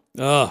 Oh,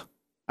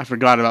 I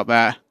forgot about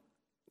that.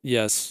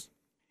 Yes.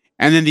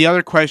 And then the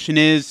other question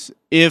is,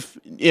 if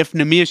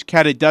Neemias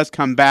Queta does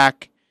come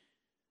back,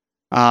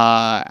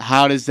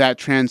 how does that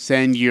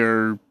transcend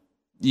your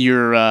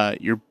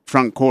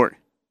front court?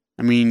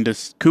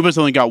 Kuba's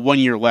only got 1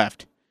 year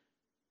left,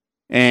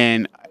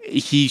 and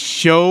he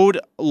showed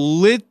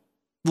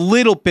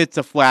little bits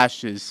of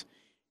flashes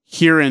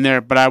here and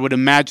there, but I would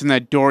imagine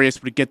that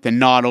Dorius would get the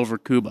nod over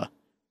Kuba.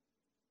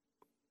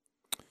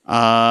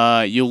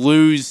 You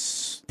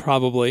lose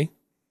probably.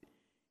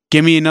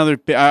 Give me another.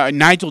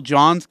 Nigel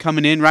John's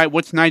coming in, right?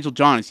 What's Nigel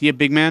John? Is he a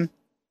big man?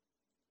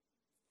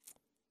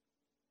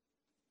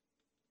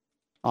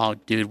 Oh,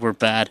 dude, we're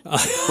bad.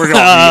 We're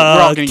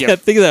all gonna get.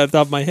 Think of that off the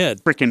top of my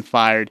head. Freaking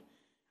fired.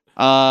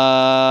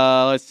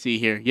 Let's see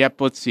here.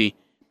 Yep, let's see.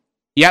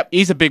 Yep,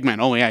 he's a big man.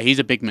 Oh yeah, he's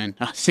a big man.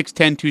 6'10",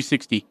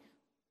 260.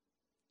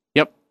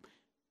 Yep.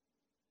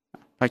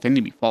 In fact, I need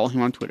to be following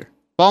him on Twitter.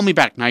 Follow me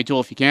back, Nigel,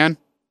 if you can.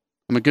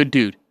 I'm a good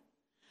dude.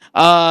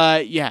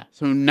 Yeah.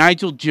 So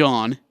Nigel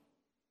John.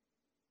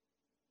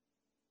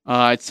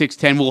 At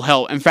 6'10" will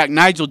help. In fact,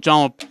 Nigel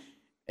John,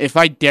 if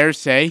I dare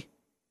say,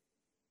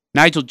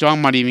 Nigel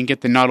John might even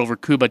get the nod over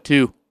Kuba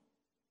too.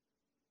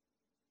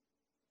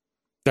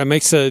 That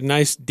makes a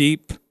nice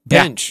deep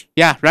bench.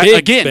 Yeah,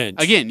 right. Big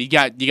bench. Again, you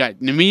got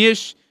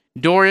Neemias,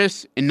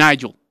 Doris, and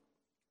Nigel.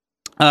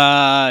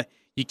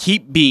 You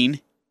keep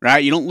Bean,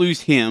 right? You don't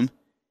lose him.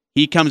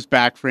 He comes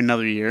back for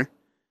another year.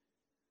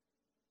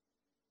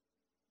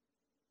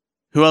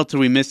 Who else are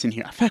we missing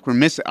here? In fact,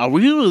 are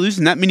we really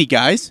losing that many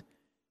guys?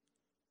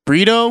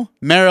 Brito,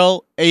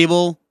 Merrill,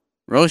 Abel,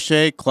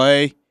 Roche,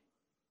 Clay.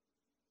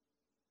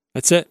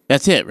 That's it.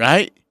 That's it,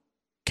 right?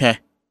 Okay.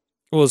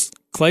 Well,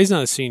 Clay's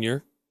not a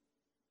senior.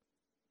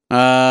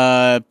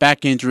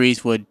 Back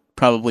injuries would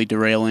probably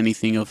derail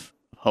anything of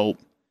hope.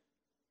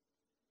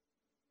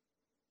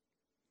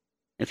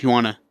 If you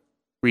want to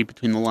read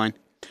between the line.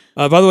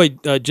 By the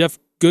way, Jeff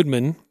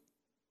Goodman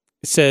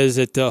says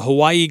that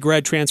Hawaii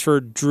grad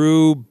transfer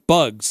Drew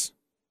Buggs,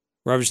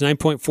 who averaged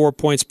 9.4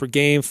 points per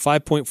game,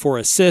 5.4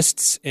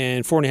 assists,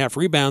 and 4.5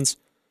 rebounds,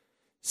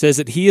 says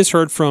that he has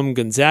heard from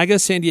Gonzaga,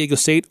 San Diego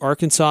State,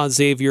 Arkansas,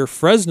 Xavier,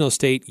 Fresno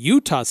State,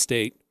 Utah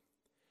State,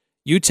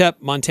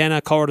 UTEP, Montana,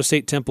 Colorado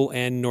State, Temple,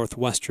 and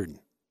Northwestern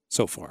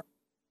so far.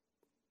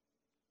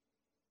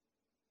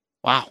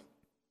 Wow.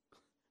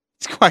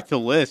 It's quite the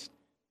list.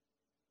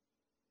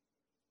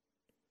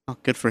 Oh,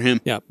 good for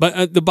him. Yeah,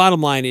 but the bottom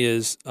line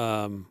is...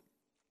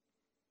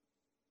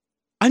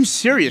 I'm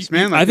serious,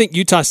 man. I think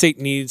Utah State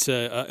needs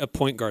a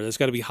point guard. That's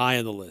got to be high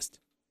on the list.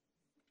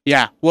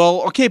 Yeah.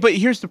 Well, okay, but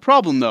here's the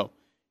problem, though.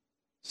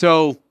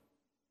 So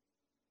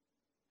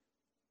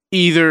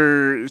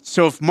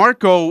if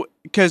Marco,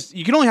 because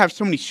you can only have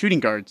so many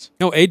shooting guards.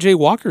 No, AJ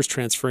Walker's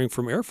transferring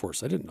from Air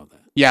Force. I didn't know that.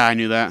 Yeah, I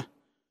knew that.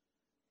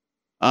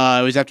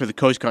 It was after the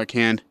Coast Guard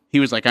canned. He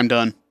was like, "I'm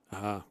done."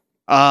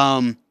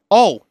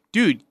 Oh,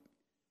 dude,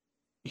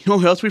 you know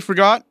who else we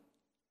forgot?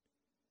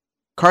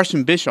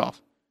 Carson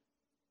Bischoff.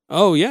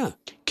 Oh yeah.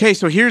 Okay,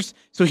 so here's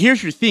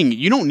your thing.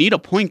 You don't need a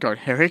point guard,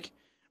 Eric.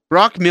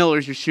 Brock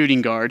Miller's your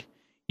shooting guard.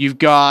 You've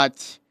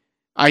got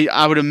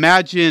I would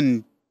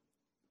imagine,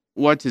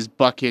 what's his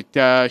bucket?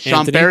 Sean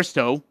Anthony?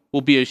 Bairstow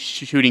will be a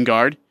shooting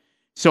guard.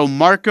 So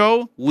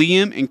Marco,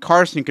 Liam, and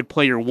Carson could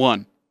play your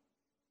 1.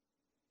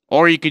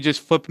 Or you could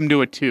just flip him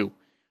to a 2.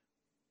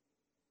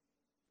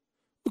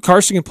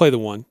 Carson can play the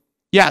 1.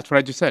 Yeah, that's what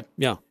I just said.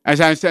 Yeah. As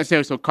I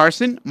said, so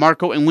Carson,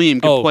 Marco, and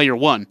Liam could play your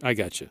 1. I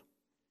got you.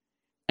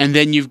 And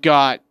then you've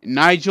got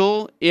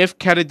Nigel, if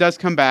Keta does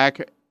come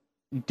back,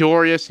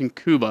 Dorius, and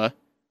Kuba.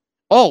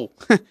 Oh,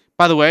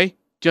 by the way,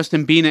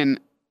 Justin Bean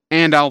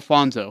and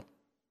Alfonso.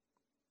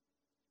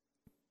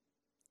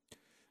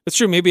 That's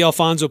true. Maybe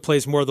Alfonso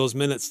plays more of those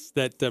minutes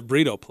that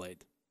Brito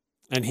played.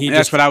 And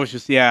That's what I was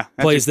just,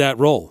 plays that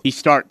role. He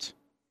starts.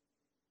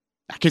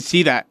 I could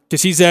see that.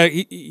 Because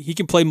he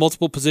can play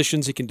multiple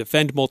positions. He can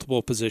defend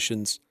multiple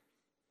positions.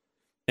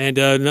 And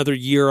another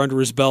year under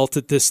his belt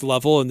at this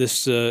level and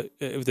this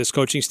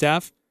coaching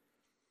staff.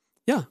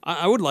 Yeah,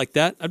 I would like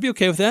that. I'd be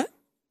okay with that.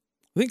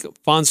 I think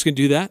Fonz can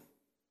do that.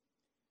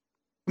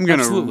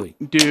 Absolutely.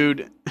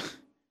 Dude,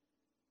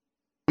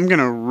 I'm going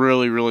to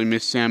really, really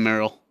miss Sam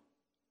Merrill.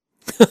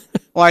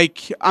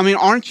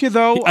 Aren't you,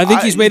 though? I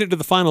think he's made it to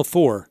the Final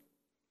Four.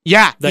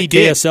 Yeah, that he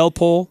did. KSL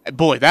poll.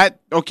 Boy, that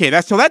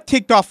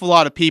ticked off a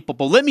lot of people,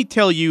 but let me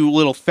tell you,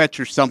 little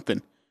fetcher,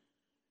 something.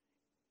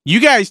 You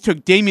guys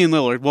took Damian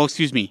Lillard. Well,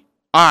 excuse me.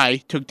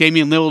 I took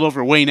Damian Lillard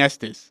over Wayne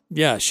Estes.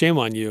 Yeah, shame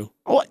on you.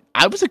 Oh,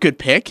 I was a good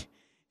pick.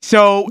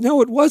 So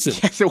no, it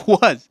wasn't. Yes, it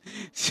was.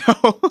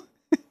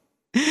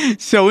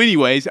 So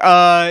anyways,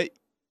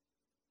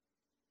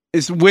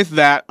 is with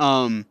that,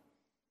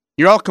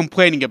 you're all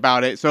complaining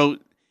about it. So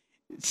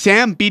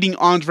Sam beating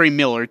Andre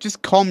Miller,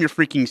 just calm your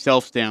freaking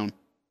selves down.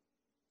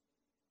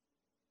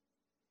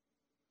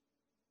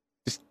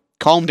 Just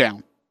calm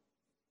down.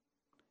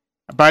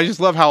 But I just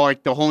love how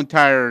the whole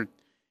entire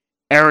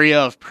area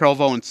of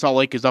Provo and Salt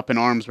Lake is up in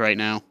arms right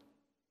now.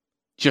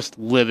 Just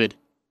livid.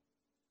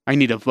 I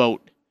need a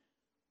vote.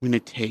 I'm going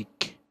to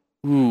take...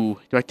 do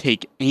I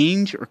take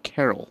Ainge or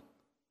Carroll?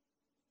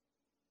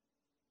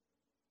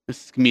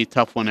 This is going to be a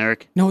tough one,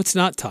 Eric. No, it's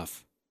not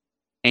tough.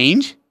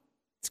 Ainge?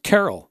 It's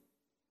Carroll.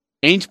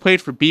 Ainge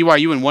played for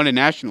BYU and won a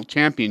national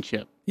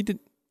championship. He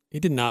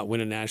did not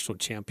win a national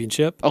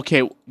championship.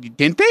 Okay,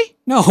 didn't they?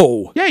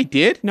 No. Yeah, he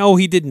did. No,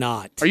 he did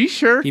not. Are you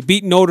sure? He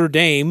beat Notre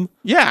Dame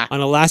on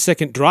a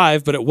last-second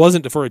drive, but it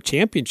wasn't for a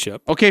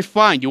championship. Okay,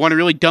 fine. You want to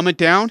really dumb it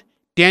down?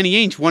 Danny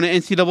Ainge won an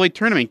NCAA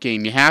tournament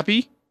game. You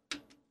happy?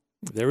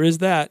 There is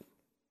that.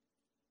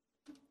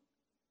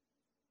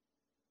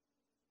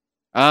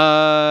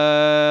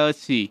 Let's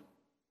see.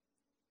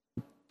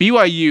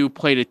 BYU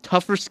played a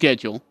tougher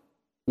schedule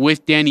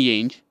with Danny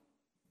Ainge.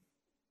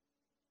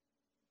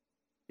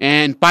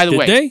 And by the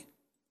way... Did they?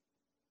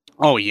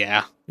 Oh,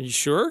 yeah. Are you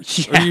sure?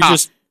 Yeah. Or are you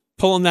just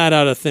pulling that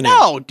out of thin air?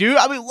 No, dude.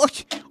 I mean, look.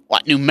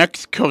 What, New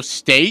Mexico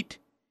State?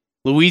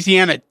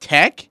 Louisiana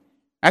Tech?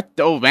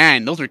 Oh,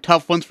 man. Those are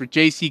tough ones for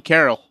J.C.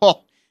 Carroll.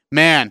 Oh,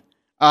 man.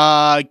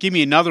 Give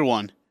me another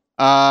one.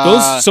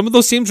 Some of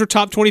those teams were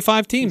top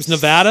 25 teams.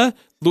 Nevada,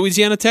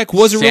 Louisiana Tech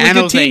was a really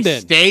good team then.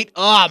 State?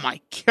 Oh,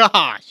 my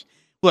gosh.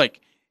 Look.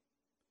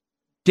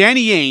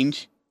 Danny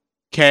Ainge,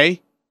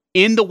 okay,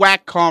 in the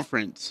WAC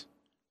conference,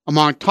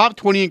 among top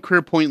 20 in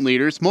career point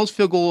leaders, most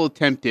field goal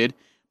attempted,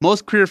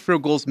 most career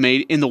field goals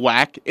made in the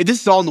WAC. This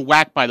is all in the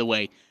WAC, by the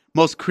way.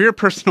 Most career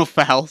personal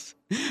fouls,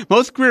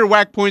 most career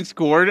WAC points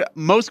scored,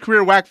 most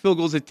career WAC field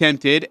goals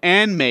attempted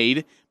and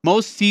made,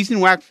 most season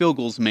WAC field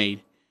goals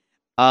made.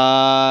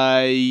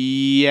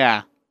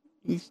 Yeah.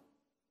 He's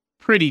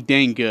pretty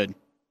dang good.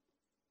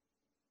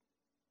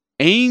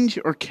 Ainge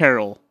or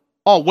Carroll?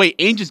 Oh, wait,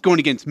 Ainge is going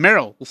against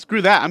Merrill. Well,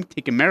 screw that. I'm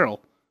taking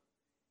Merrill.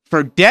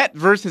 Fredette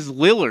versus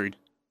Lillard.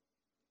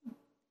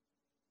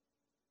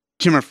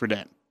 Jimmer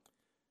Fredette.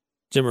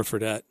 Jimmer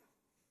Fredette.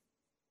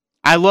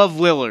 I love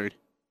Lillard,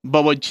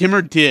 but what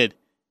Jimmer did...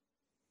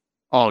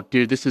 Oh,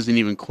 dude, this isn't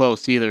even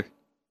close either.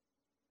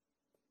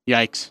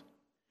 Yikes.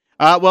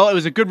 Well, it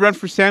was a good run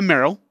for Sam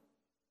Merrill,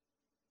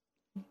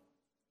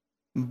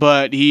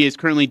 but he is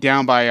currently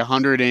down by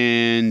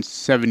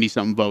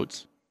 170-something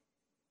votes.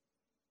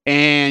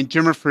 And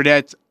Jimmer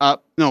Fredette's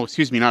up... No,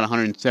 excuse me, not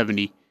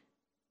 170.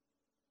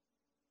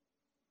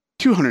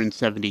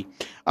 270.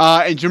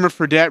 And Jimmer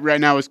Fredette right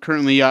now is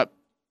currently up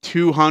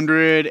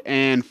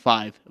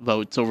 205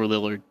 votes over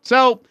Lillard.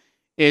 So,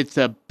 it's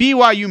a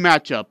BYU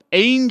matchup.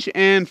 Ainge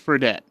and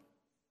Fredette.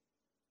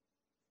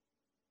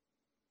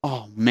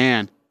 Oh,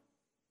 man.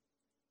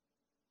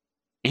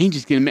 Ainge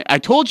is going to... I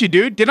told you,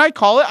 dude. Didn't I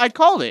call it? I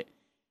called it.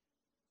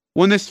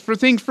 When this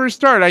thing first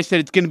started, I said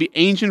it's going to be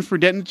Ainge and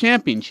Fredette in the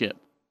championship.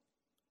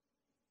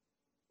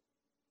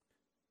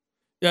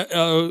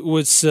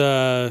 Was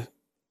Sam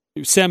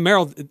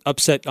Merrill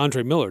upset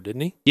Andre Miller,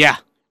 didn't he? Yeah.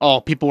 Oh,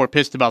 people were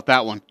pissed about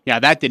that one. Yeah,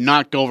 that did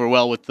not go over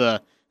well with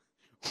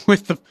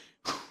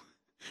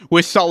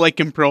Salt Lake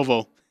and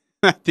Provo.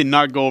 That did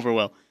not go over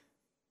well.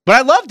 But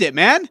I loved it,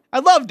 man. I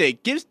loved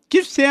it.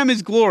 Give Sam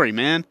his glory,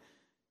 man.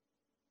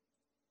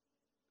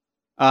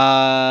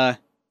 Hey,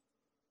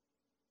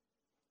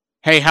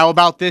 how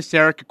about this,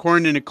 Eric?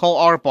 According to Nicole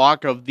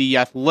Arbach of The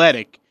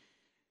Athletic,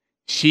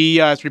 She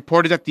has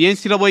reported that the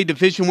NCAA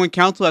Division I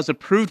Council has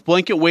approved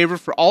blanket waiver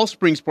for all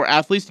spring sport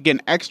athletes to get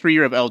an extra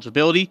year of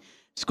eligibility.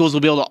 Schools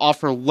will be able to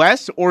offer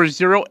less or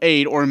zero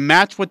aid or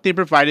match what they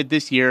provided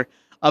this year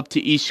up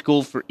to each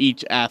school for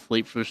each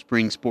athlete for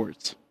spring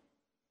sports.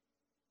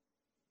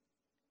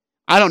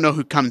 I don't know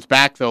who comes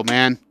back though,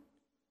 man.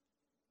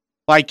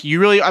 Like, you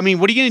really, I mean,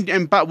 what are you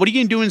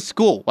gonna do in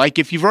school? Like,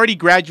 if you've already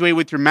graduated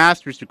with your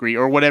master's degree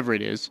or whatever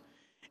it is,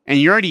 and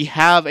you already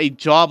have a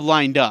job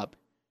lined up,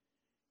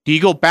 do you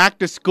go back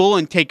to school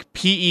and take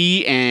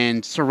PE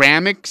and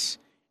ceramics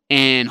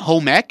and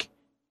home ec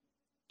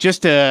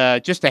just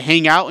to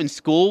hang out in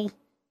school?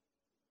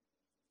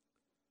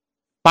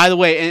 By the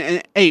way,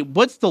 and hey,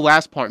 what's the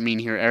last part mean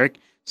here, Eric?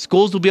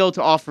 Schools will be able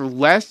to offer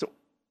less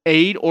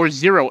aid or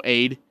zero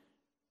aid.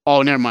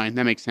 Oh, never mind.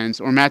 That makes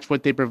sense. Or match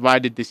what they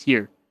provided this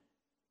year.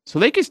 So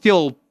they can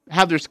still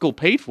have their school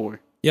paid for.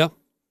 Yeah.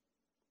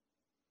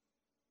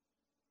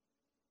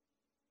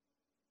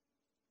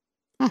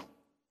 Huh.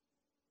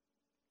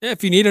 Yeah,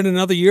 if you needed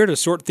another year to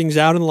sort things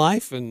out in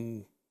life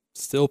and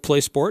still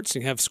play sports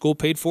and have school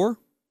paid for,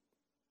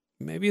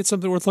 maybe it's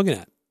something worth looking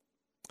at.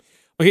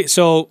 Okay,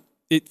 so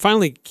it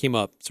finally came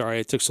up. Sorry,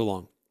 it took so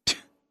long.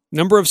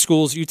 Number of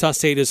schools Utah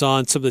State is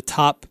on some of the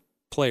top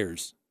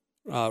players'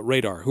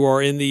 radar who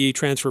are in the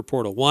transfer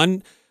portal.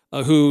 One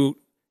who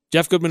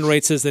Jeff Goodman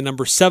rates as the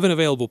number 7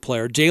 available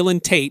player,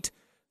 Jalen Tate,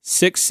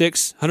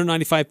 6'6",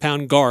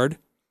 195-pound guard.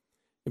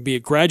 He'd be a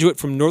graduate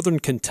from Northern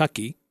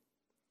Kentucky.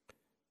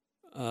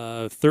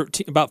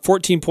 About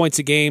 14 points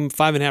a game,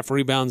 5.5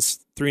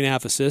 rebounds,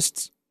 3.5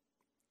 assists.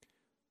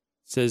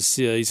 Says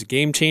he's a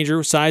game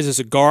changer. Size as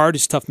a guard,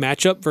 he's a tough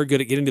matchup, very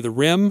good at getting to the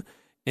rim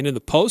and in the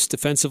post.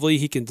 Defensively,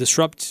 he can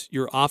disrupt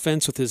your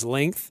offense with his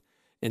length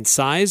and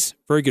size.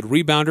 Very good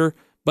rebounder,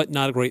 but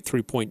not a great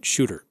three-point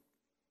shooter.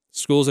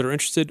 Schools that are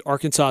interested: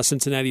 Arkansas,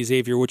 Cincinnati,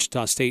 Xavier,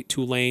 Wichita State,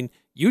 Tulane,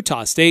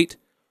 Utah State,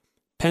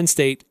 Penn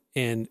State,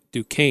 and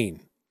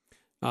Duquesne.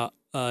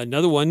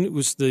 Another one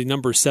was the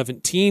number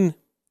 17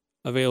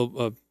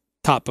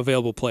 top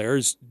available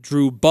players,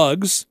 Drew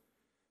Buggs,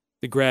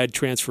 the grad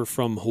transfer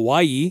from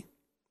Hawaii.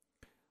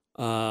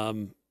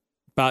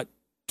 About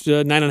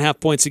 9.5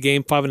 points a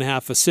game,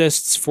 5.5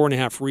 assists,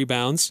 4.5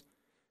 rebounds.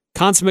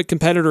 Consummate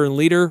competitor and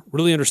leader,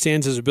 really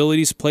understands his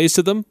abilities, plays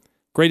to them.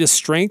 Greatest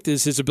strength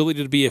is his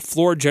ability to be a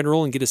floor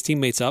general and get his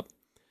teammates up.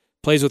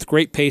 Plays with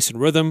great pace and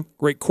rhythm,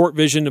 great court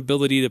vision,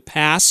 ability to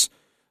pass.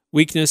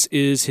 Weakness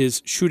is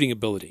his shooting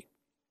ability.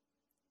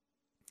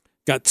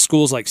 Got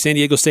schools like San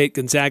Diego State,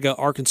 Gonzaga,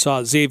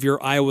 Arkansas,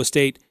 Xavier, Iowa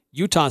State,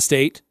 Utah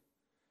State,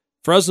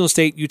 Fresno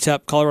State,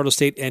 UTEP, Colorado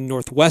State, and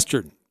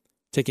Northwestern.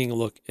 Taking a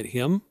look at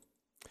him.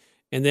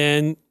 And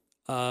then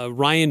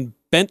Ryan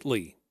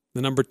Bentley,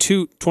 the number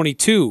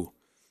 22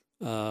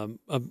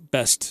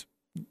 best,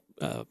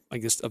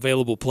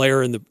 available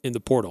player in the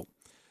portal.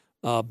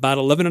 About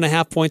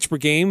 11.5 points per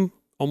game,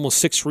 almost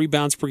 6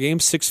 rebounds per game,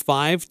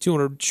 6'5",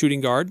 200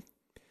 shooting guard.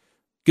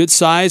 Good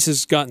size,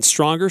 has gotten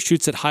stronger,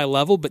 shoots at high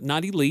level, but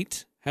not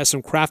elite. Has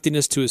some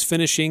craftiness to his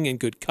finishing and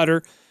good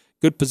cutter.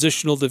 Good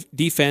positional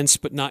defense,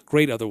 but not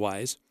great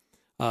otherwise.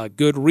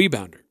 Good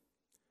rebounder.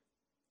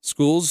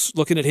 Schools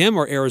looking at him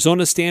are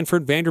Arizona,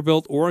 Stanford,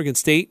 Vanderbilt, Oregon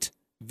State,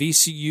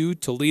 VCU,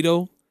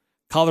 Toledo,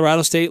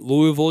 Colorado State,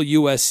 Louisville,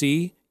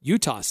 USC,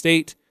 Utah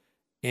State,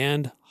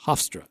 and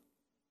Hofstra.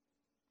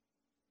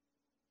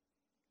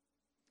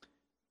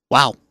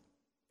 Wow.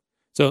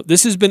 So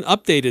this has been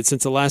updated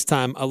since the last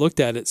time I looked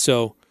at it.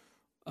 So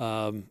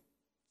El-Amin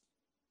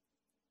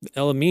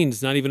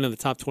is not even in the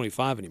top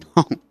 25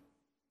 anymore.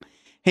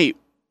 Hey,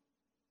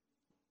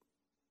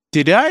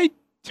 did I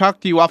talk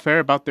to you off air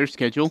about their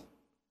schedule?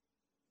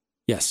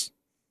 Yes.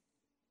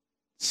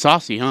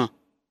 Saucy, huh?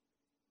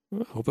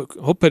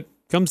 Hope it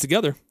comes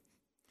together.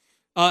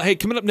 Hey,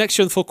 coming up next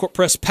year on the Full Court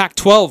Press,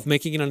 Pac-12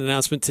 making an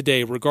announcement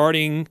today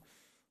regarding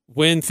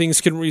when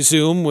things can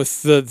resume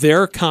with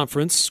their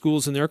conference,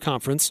 schools in their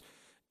conference,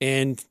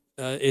 and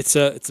it's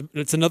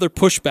another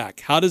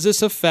pushback. How does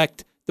this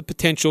affect the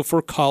potential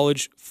for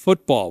college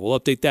football? We'll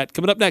update that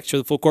coming up next year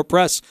on the Full Court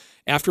Press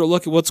after a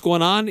look at what's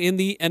going on in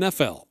the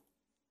NFL.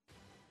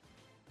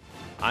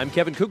 I'm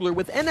Kevin Kugler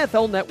with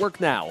NFL Network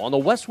Now on the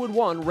Westwood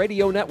One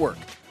Radio Network.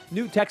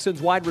 New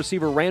Texans wide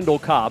receiver Randall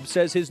Cobb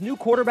says his new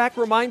quarterback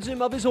reminds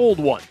him of his old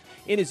one.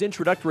 In his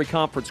introductory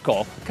conference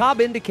call,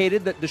 Cobb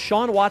indicated that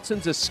Deshaun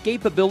Watson's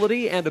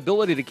escapability and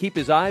ability to keep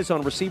his eyes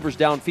on receivers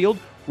downfield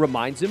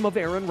reminds him of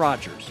Aaron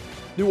Rodgers.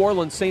 New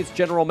Orleans Saints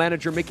general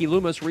manager Mickey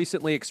Loomis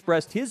recently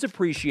expressed his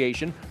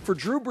appreciation for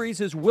Drew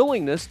Brees'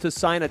 willingness to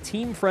sign a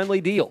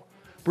team-friendly deal.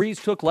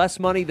 Brees took less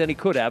money than he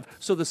could have,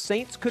 so the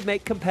Saints could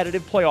make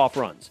competitive playoff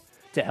runs.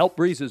 To help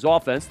Brees'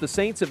 offense, the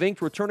Saints have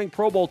inked returning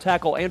Pro Bowl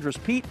tackle Andrus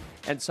Peat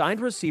and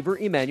signed receiver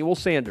Emmanuel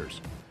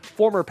Sanders.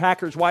 Former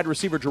Packers wide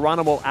receiver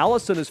Geronimo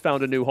Allison has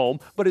found a new home,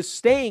 but is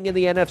staying in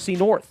the NFC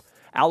North.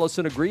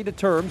 Allison agreed to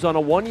terms on a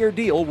one-year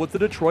deal with the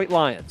Detroit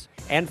Lions.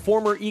 And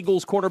former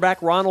Eagles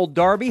quarterback Ronald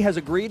Darby has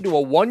agreed to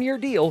a one-year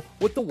deal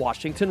with the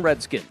Washington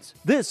Redskins.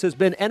 This has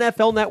been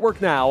NFL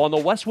Network Now on the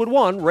Westwood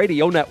One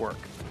Radio Network.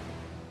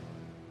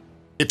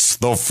 It's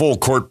the Full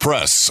Court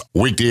Press,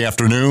 weekday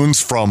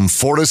afternoons from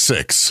 4 to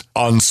 6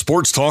 on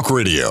Sports Talk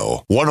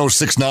Radio,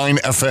 106.9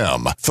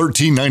 FM,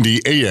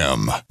 1390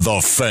 AM. The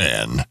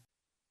Fan.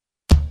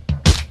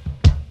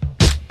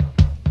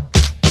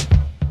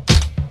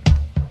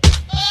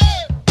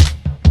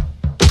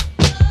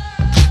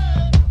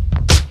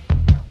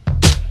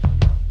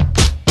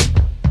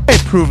 I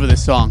approve of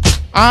this song.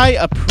 I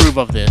approve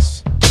of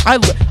this. I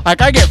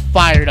get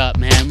fired up,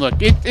 man. Look,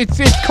 it's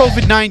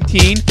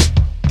COVID-19.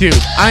 Dude,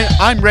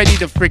 I'm ready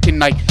to freaking,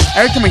 like,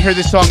 every time I hear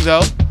this song,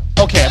 though,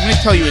 okay, I'm going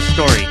to tell you a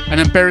story, an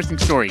embarrassing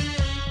story.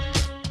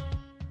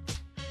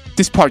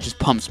 This part just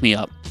pumps me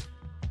up.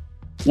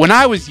 When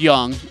I was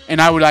young, and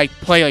I would, like,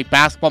 play, like,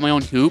 basketball in my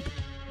own hoop,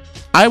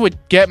 I would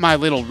get my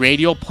little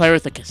radio player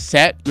with a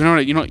cassette. You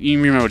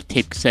remember what a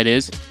tape cassette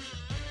is?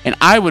 And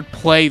I would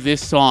play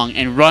this song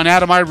and run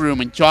out of my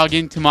room and jog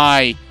into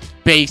my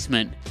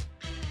basement,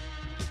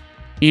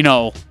 you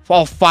know,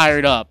 all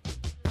fired up,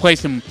 play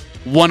some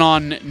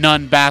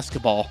one-on-none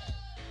basketball.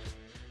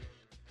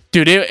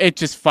 Dude, it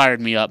just fired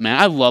me up, man.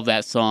 I love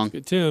that song.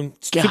 Good tune.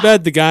 It's too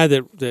bad the guy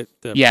that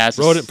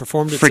wrote it and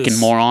performed it freaking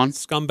moron.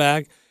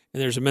 Scumbag,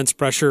 and there's immense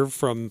pressure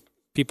from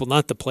people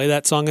not to play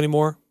that song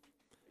anymore.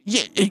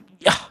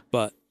 Yeah,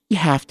 but you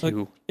have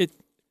to.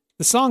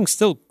 The song's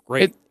still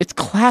great. It's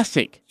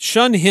classic.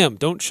 Shun him.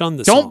 Don't shun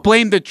the song. Don't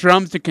blame the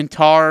drums, the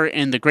guitar,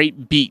 and the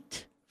great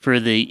beat for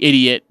the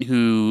idiot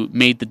who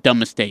made the dumb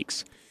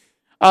mistakes.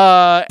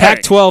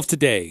 Pac-12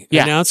 today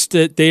announced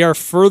that they are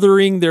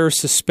furthering their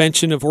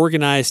suspension of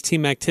organized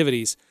team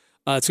activities.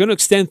 It's going to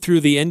extend through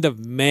the end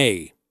of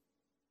May.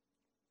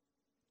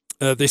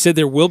 They said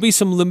there will be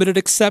some limited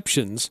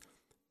exceptions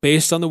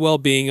based on the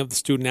well-being of the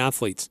student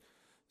athletes.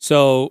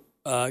 So,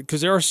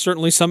 because there are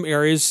certainly some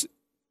areas,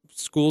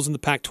 schools in the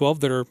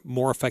Pac-12 that are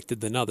more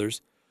affected than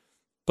others.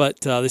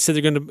 But they said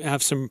they're going to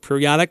have some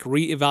periodic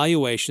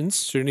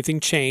reevaluations. Should anything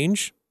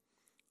change?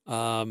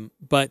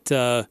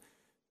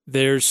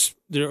 There's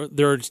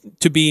there are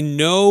to be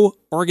no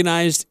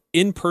organized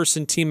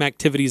in-person team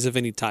activities of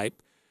any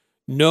type,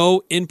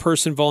 no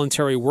in-person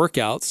voluntary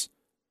workouts,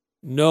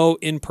 no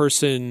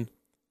in-person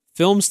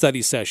film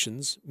study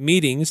sessions,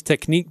 meetings,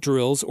 technique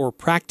drills, or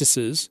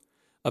practices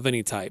of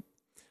any type.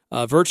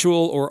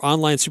 Virtual or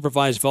online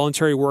supervised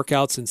voluntary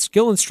workouts and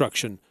skill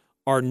instruction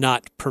are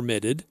not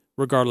permitted,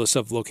 regardless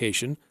of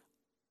location.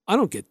 I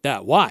don't get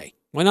that. Why?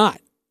 Why not?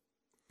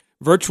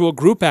 Virtual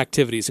group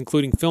activities,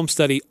 including film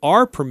study,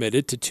 are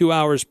permitted to 2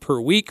 hours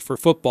per week for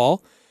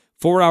football,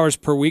 4 hours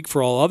per week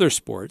for all other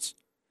sports.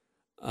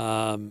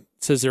 It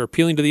says they're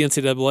appealing to the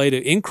NCAA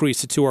to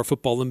increase the 2-hour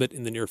football limit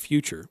in the near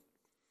future.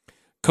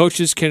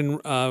 Coaches can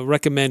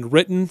recommend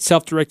written,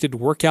 self-directed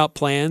workout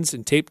plans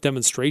and tape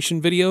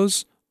demonstration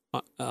videos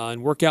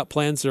and workout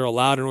plans that are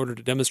allowed in order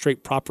to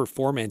demonstrate proper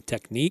form and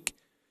technique.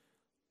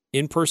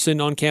 In-person,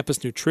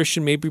 on-campus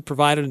nutrition may be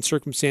provided in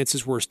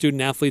circumstances where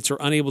student-athletes are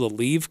unable to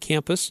leave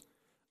campus,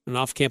 and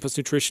off-campus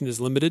nutrition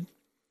is limited.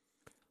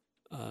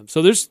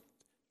 So there's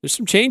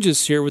some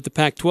changes here with the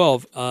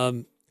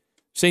Pac-12,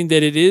 saying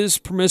that it is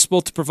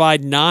permissible to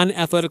provide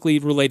non-athletically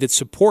related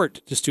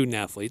support to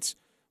student-athletes,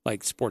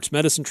 like sports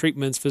medicine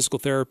treatments, physical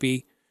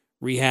therapy,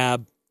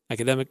 rehab,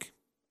 academic,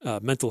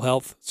 mental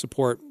health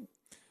support.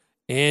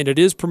 And it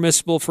is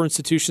permissible for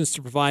institutions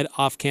to provide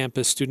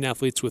off-campus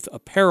student-athletes with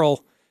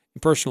apparel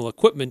and personal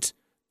equipment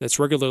that's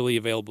regularly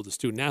available to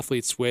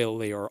student-athletes while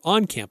they are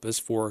on campus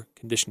for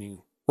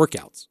conditioning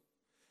workouts.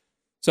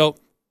 So,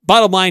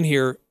 bottom line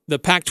here, the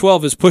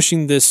Pac-12 is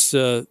pushing this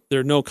their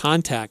no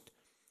contact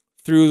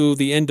through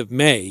the end of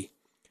May.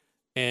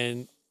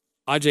 And,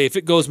 Ajay, if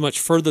it goes much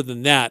further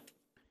than that,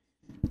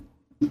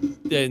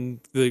 then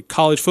the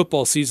college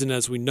football season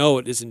as we know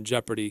it is in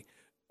jeopardy,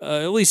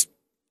 at least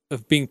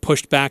of being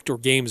pushed back or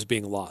games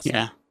being lost.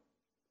 Yeah.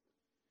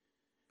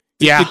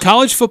 Did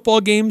college football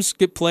games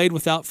get played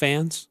without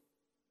fans?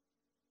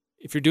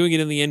 If you're doing it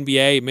in the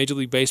NBA, Major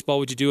League Baseball,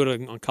 would you do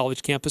it on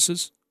college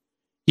campuses?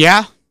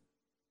 Yeah.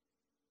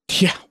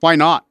 Yeah, why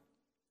not?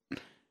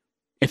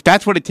 If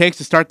that's what it takes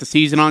to start the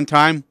season on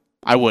time,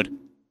 I would.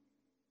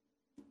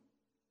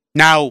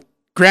 Now,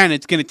 granted,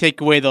 it's going to take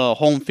away the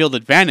home field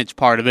advantage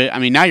part of it. I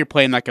mean, now you're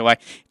playing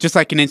just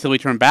like an NCAA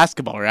tournament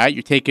basketball, right?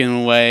 You're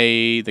taking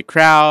away the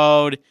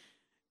crowd,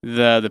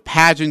 the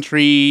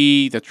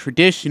pageantry, the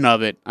tradition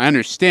of it. I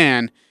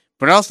understand,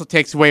 but it also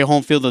takes away a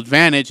home field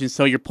advantage, and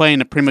so you're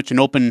playing pretty much an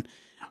open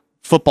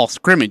football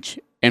scrimmage.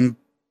 In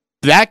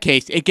that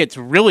case, it gets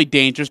really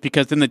dangerous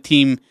because then the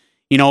team,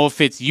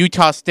 if it's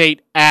Utah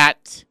State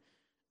at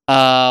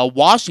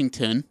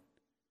Washington,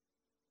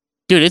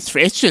 dude,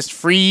 it's just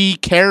free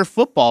care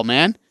football,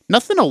 man.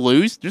 Nothing to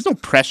lose. There's no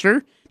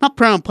pressure. Not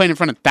planning on playing in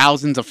front of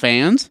thousands of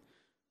fans.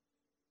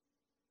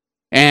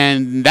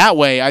 And that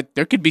way,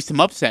 there could be some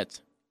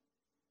upsets.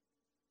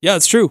 Yeah,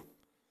 it's true.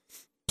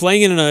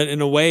 Playing in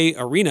an away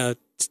arena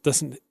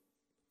doesn't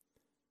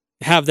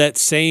have that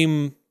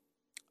same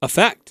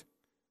effect.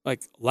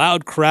 Like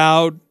loud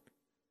crowd,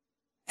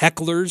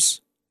 hecklers.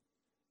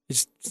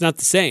 It's not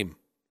the same.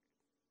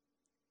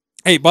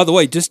 Hey, by the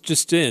way,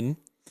 just in,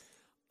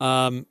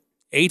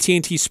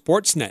 AT&T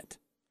Sportsnet.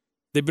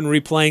 They've been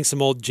replaying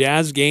some old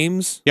Jazz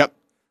games. Yep.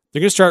 They're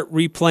going to start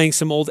replaying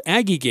some old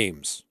Aggie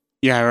games.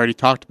 Yeah, I already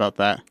talked about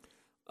that.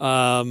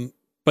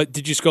 But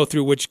did you just go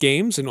through which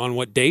games and on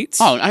what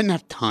dates? Oh, I didn't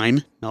have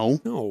time.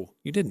 No,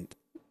 you didn't.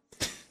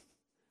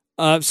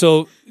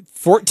 So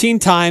 14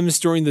 times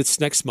during this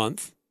next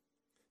month,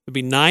 there'll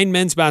be 9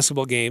 men's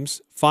basketball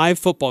games, 5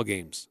 football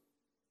games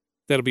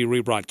that'll be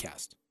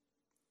rebroadcast.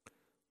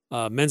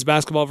 Men's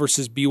basketball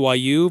versus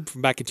BYU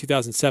from back in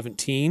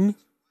 2017.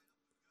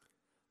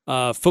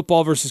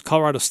 Football versus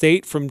Colorado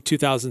State from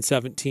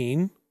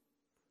 2017.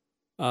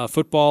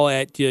 Football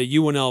at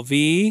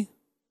UNLV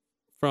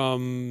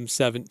from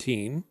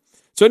 17.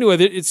 So anyway,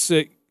 it's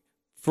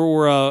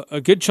for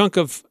a good chunk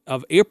of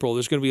April,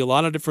 there's going to be a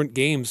lot of different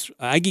games,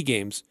 Aggie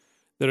games,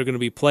 that are going to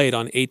be played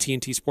on AT&T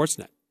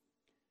Sportsnet.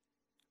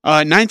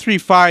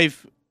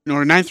 935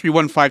 or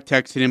 9315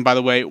 texted in, by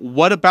the way.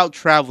 What about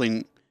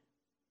traveling?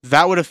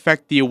 That would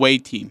affect the away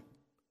team.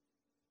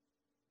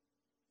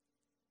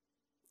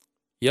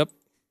 Yep,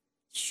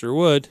 sure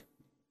would.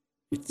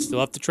 You'd still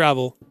have to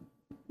travel.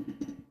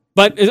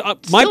 But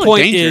my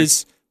point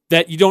is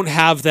that you don't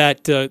have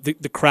that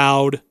the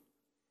crowd,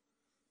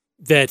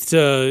 that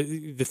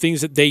the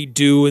things that they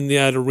do in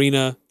that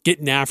arena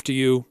getting after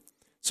you.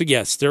 So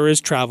yes, there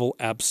is travel,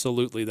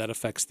 absolutely, that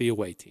affects the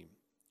away team.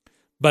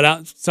 But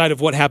outside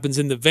of what happens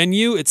in the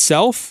venue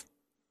itself,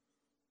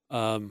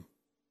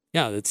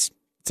 it's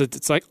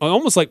like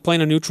almost like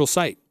playing a neutral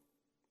site.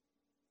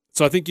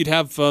 So I think you'd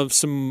have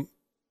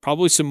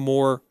probably some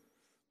more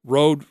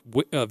road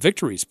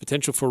victories,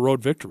 potential for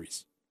road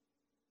victories.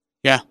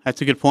 Yeah,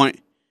 that's a good point.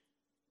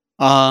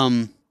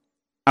 I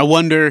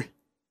wonder.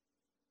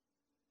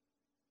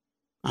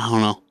 I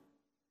don't know.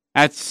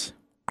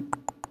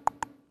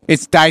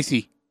 It's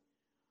dicey,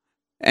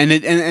 and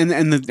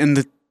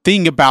the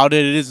thing about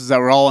it is that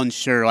we're all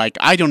unsure. Like,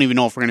 I don't even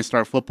know if we're going to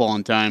start football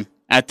on time.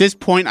 At this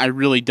point, I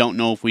really don't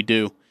know if we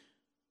do,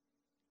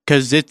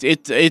 because it's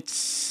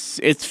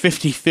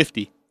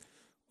 50-50.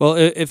 Well,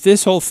 if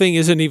this whole thing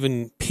isn't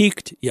even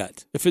peaked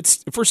yet,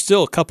 if we're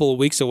still a couple of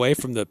weeks away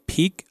from the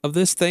peak of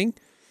this thing,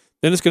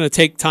 then it's going to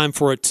take time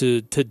for it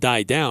to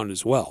die down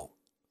as well.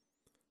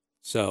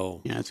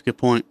 So yeah, that's a good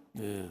point.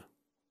 Yeah.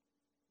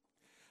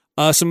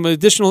 Some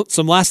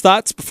last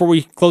thoughts before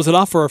we close it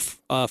off for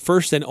our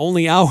first and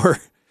only hour.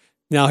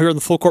 Now here on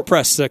the Full Court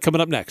Press, coming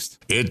up next.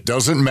 It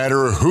doesn't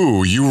matter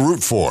who you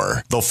root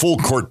for. The Full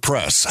Court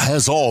Press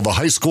has all the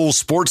high school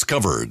sports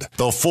covered.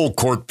 The Full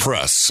Court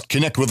Press.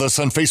 Connect with us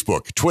on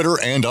Facebook,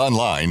 Twitter, and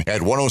online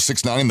at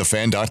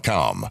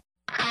 1069thefan.com.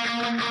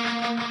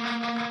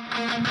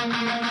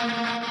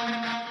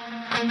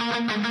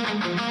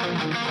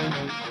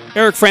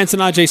 Eric Frandsen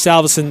Ajay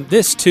Salvesen.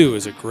 This too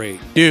is a great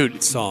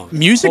song.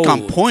 Music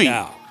on point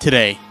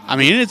today. I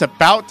mean, it is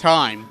about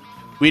time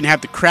we didn't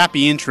have the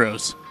crappy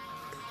intros.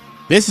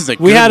 This is a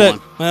good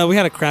one. We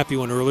had a crappy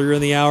one earlier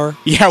in the hour.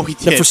 Yeah, we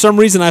did. That for some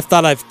reason, I've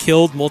thought I've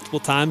killed multiple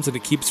times, and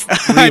it keeps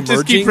reemerging.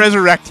 Just keep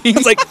resurrecting.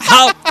 It's like,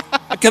 how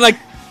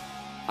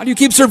do you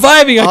keep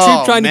surviving? I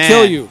keep trying to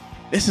kill you.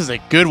 This is a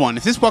good one.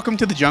 Is this Welcome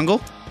to the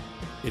Jungle?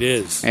 It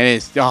is. It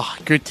is. Oh,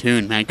 good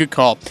tune, man. Good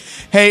call.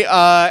 Hey,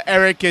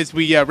 Eric, as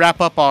we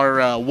wrap up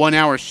our 1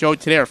 hour show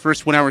today, our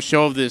first 1 hour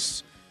show of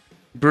this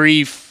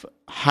brief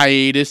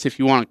hiatus, if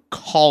you want to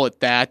call it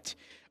that.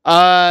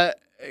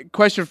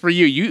 Question for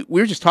you. We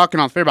were just talking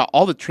off air about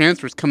all the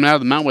transfers coming out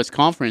of the Mountain West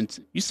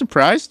Conference. You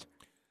surprised?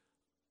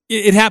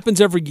 It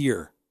happens every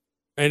year,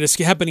 and it's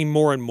happening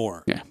more and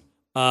more. Yeah.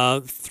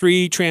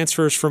 3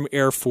 transfers from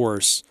Air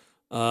Force,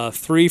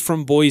 3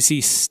 from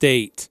Boise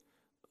State,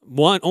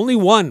 only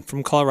 1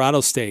 from Colorado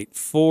State,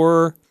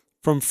 4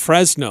 from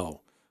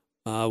Fresno,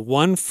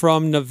 1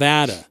 from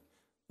Nevada,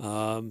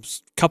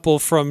 couple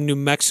from New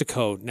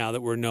Mexico now that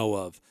we know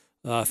of,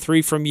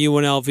 3 from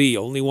UNLV,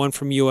 only 1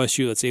 from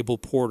USU, that's Abel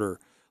Porter,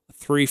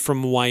 3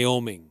 from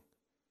Wyoming.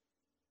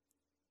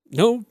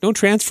 No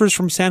transfers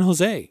from San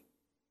Jose.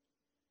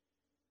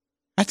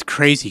 That's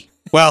crazy.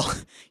 Well,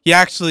 you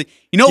actually,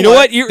 you know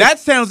what? That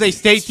San Jose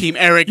State team,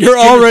 Eric. You're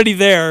already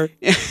there.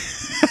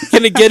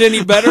 Can it get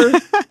any better?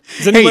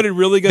 Is anybody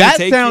really going to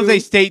take that San Jose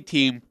State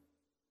team?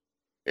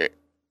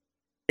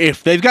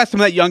 If they've got some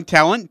of that young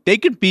talent, they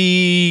could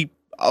be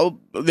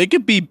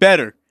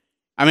better.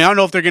 I mean, I don't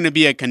know if they're going to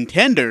be a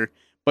contender,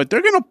 but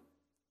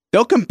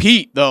they'll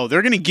compete though.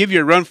 They're going to give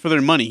you a run for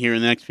their money here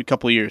in the next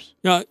couple of years.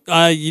 No,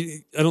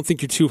 I don't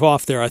think you're too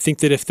off there. I think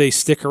that if they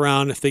stick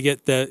around, if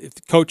the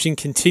coaching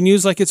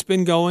continues like it's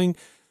been going,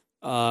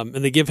 and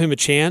they give him a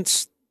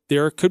chance,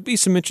 there could be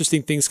some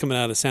interesting things coming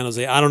out of San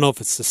Jose. I don't know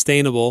if it's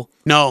sustainable.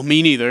 No,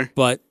 me neither.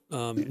 But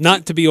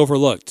not to be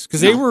overlooked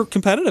because they were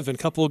competitive in a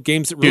couple of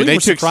games that really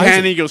were surprising. They took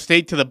San Diego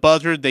State to the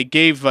buzzer. They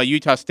gave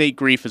Utah State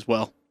grief as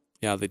well.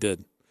 Yeah, they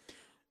did.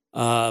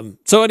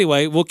 So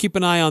anyway, we'll keep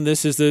an eye on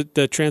this as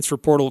the transfer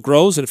portal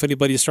grows, and if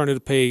anybody is starting to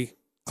pay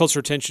closer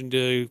attention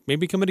to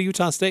maybe coming to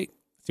Utah State,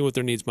 see what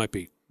their needs might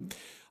be.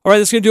 All right,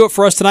 that's going to do it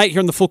for us tonight here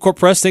on the Full Court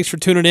Press. Thanks for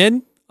tuning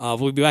in.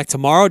 We'll be back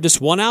tomorrow,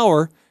 just 1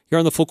 hour here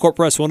on the Full Court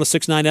Press,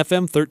 106.9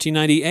 FM,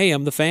 1390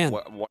 AM, The Fan.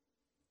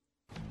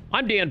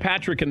 I'm Dan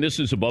Patrick, and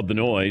this is Above the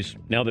Noise.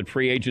 Now that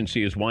free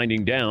agency is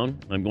winding down,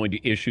 I'm going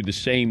to issue the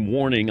same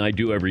warning I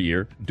do every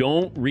year.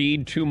 Don't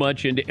read too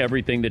much into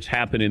everything that's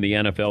happened in the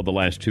NFL the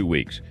last 2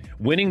 weeks.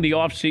 Winning the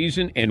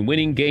offseason and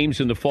winning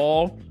games in the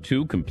fall,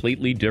 two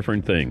completely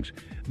different things.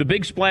 The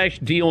big splash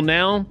deal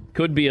now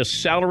could be a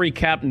salary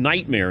cap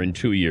nightmare in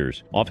 2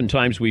 years.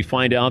 Oftentimes we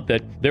find out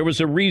that there was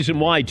a reason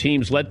why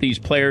teams let these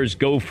players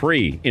go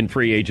free in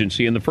free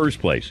agency in the first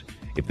place.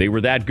 If they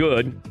were that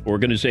good,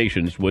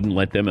 organizations wouldn't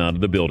let them out of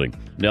the building.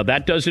 Now,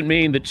 that doesn't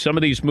mean that some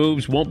of these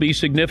moves won't be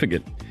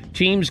significant.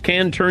 Teams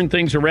can turn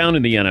things around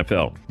in the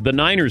NFL. The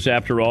Niners,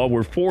 after all,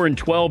 were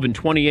 4-12 in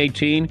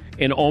 2018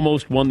 and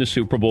almost won the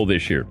Super Bowl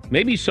this year.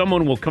 Maybe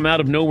someone will come out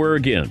of nowhere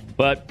again,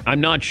 but I'm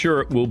not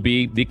sure it will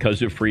be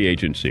because of free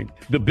agency.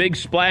 The big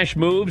splash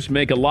moves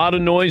make a lot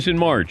of noise in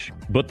March,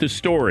 but the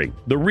story,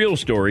 the real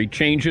story,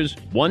 changes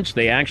once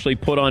they actually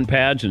put on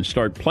pads and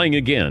start playing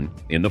again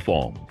in the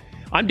fall.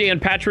 I'm Dan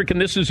Patrick, and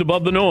this is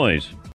Above the Noise.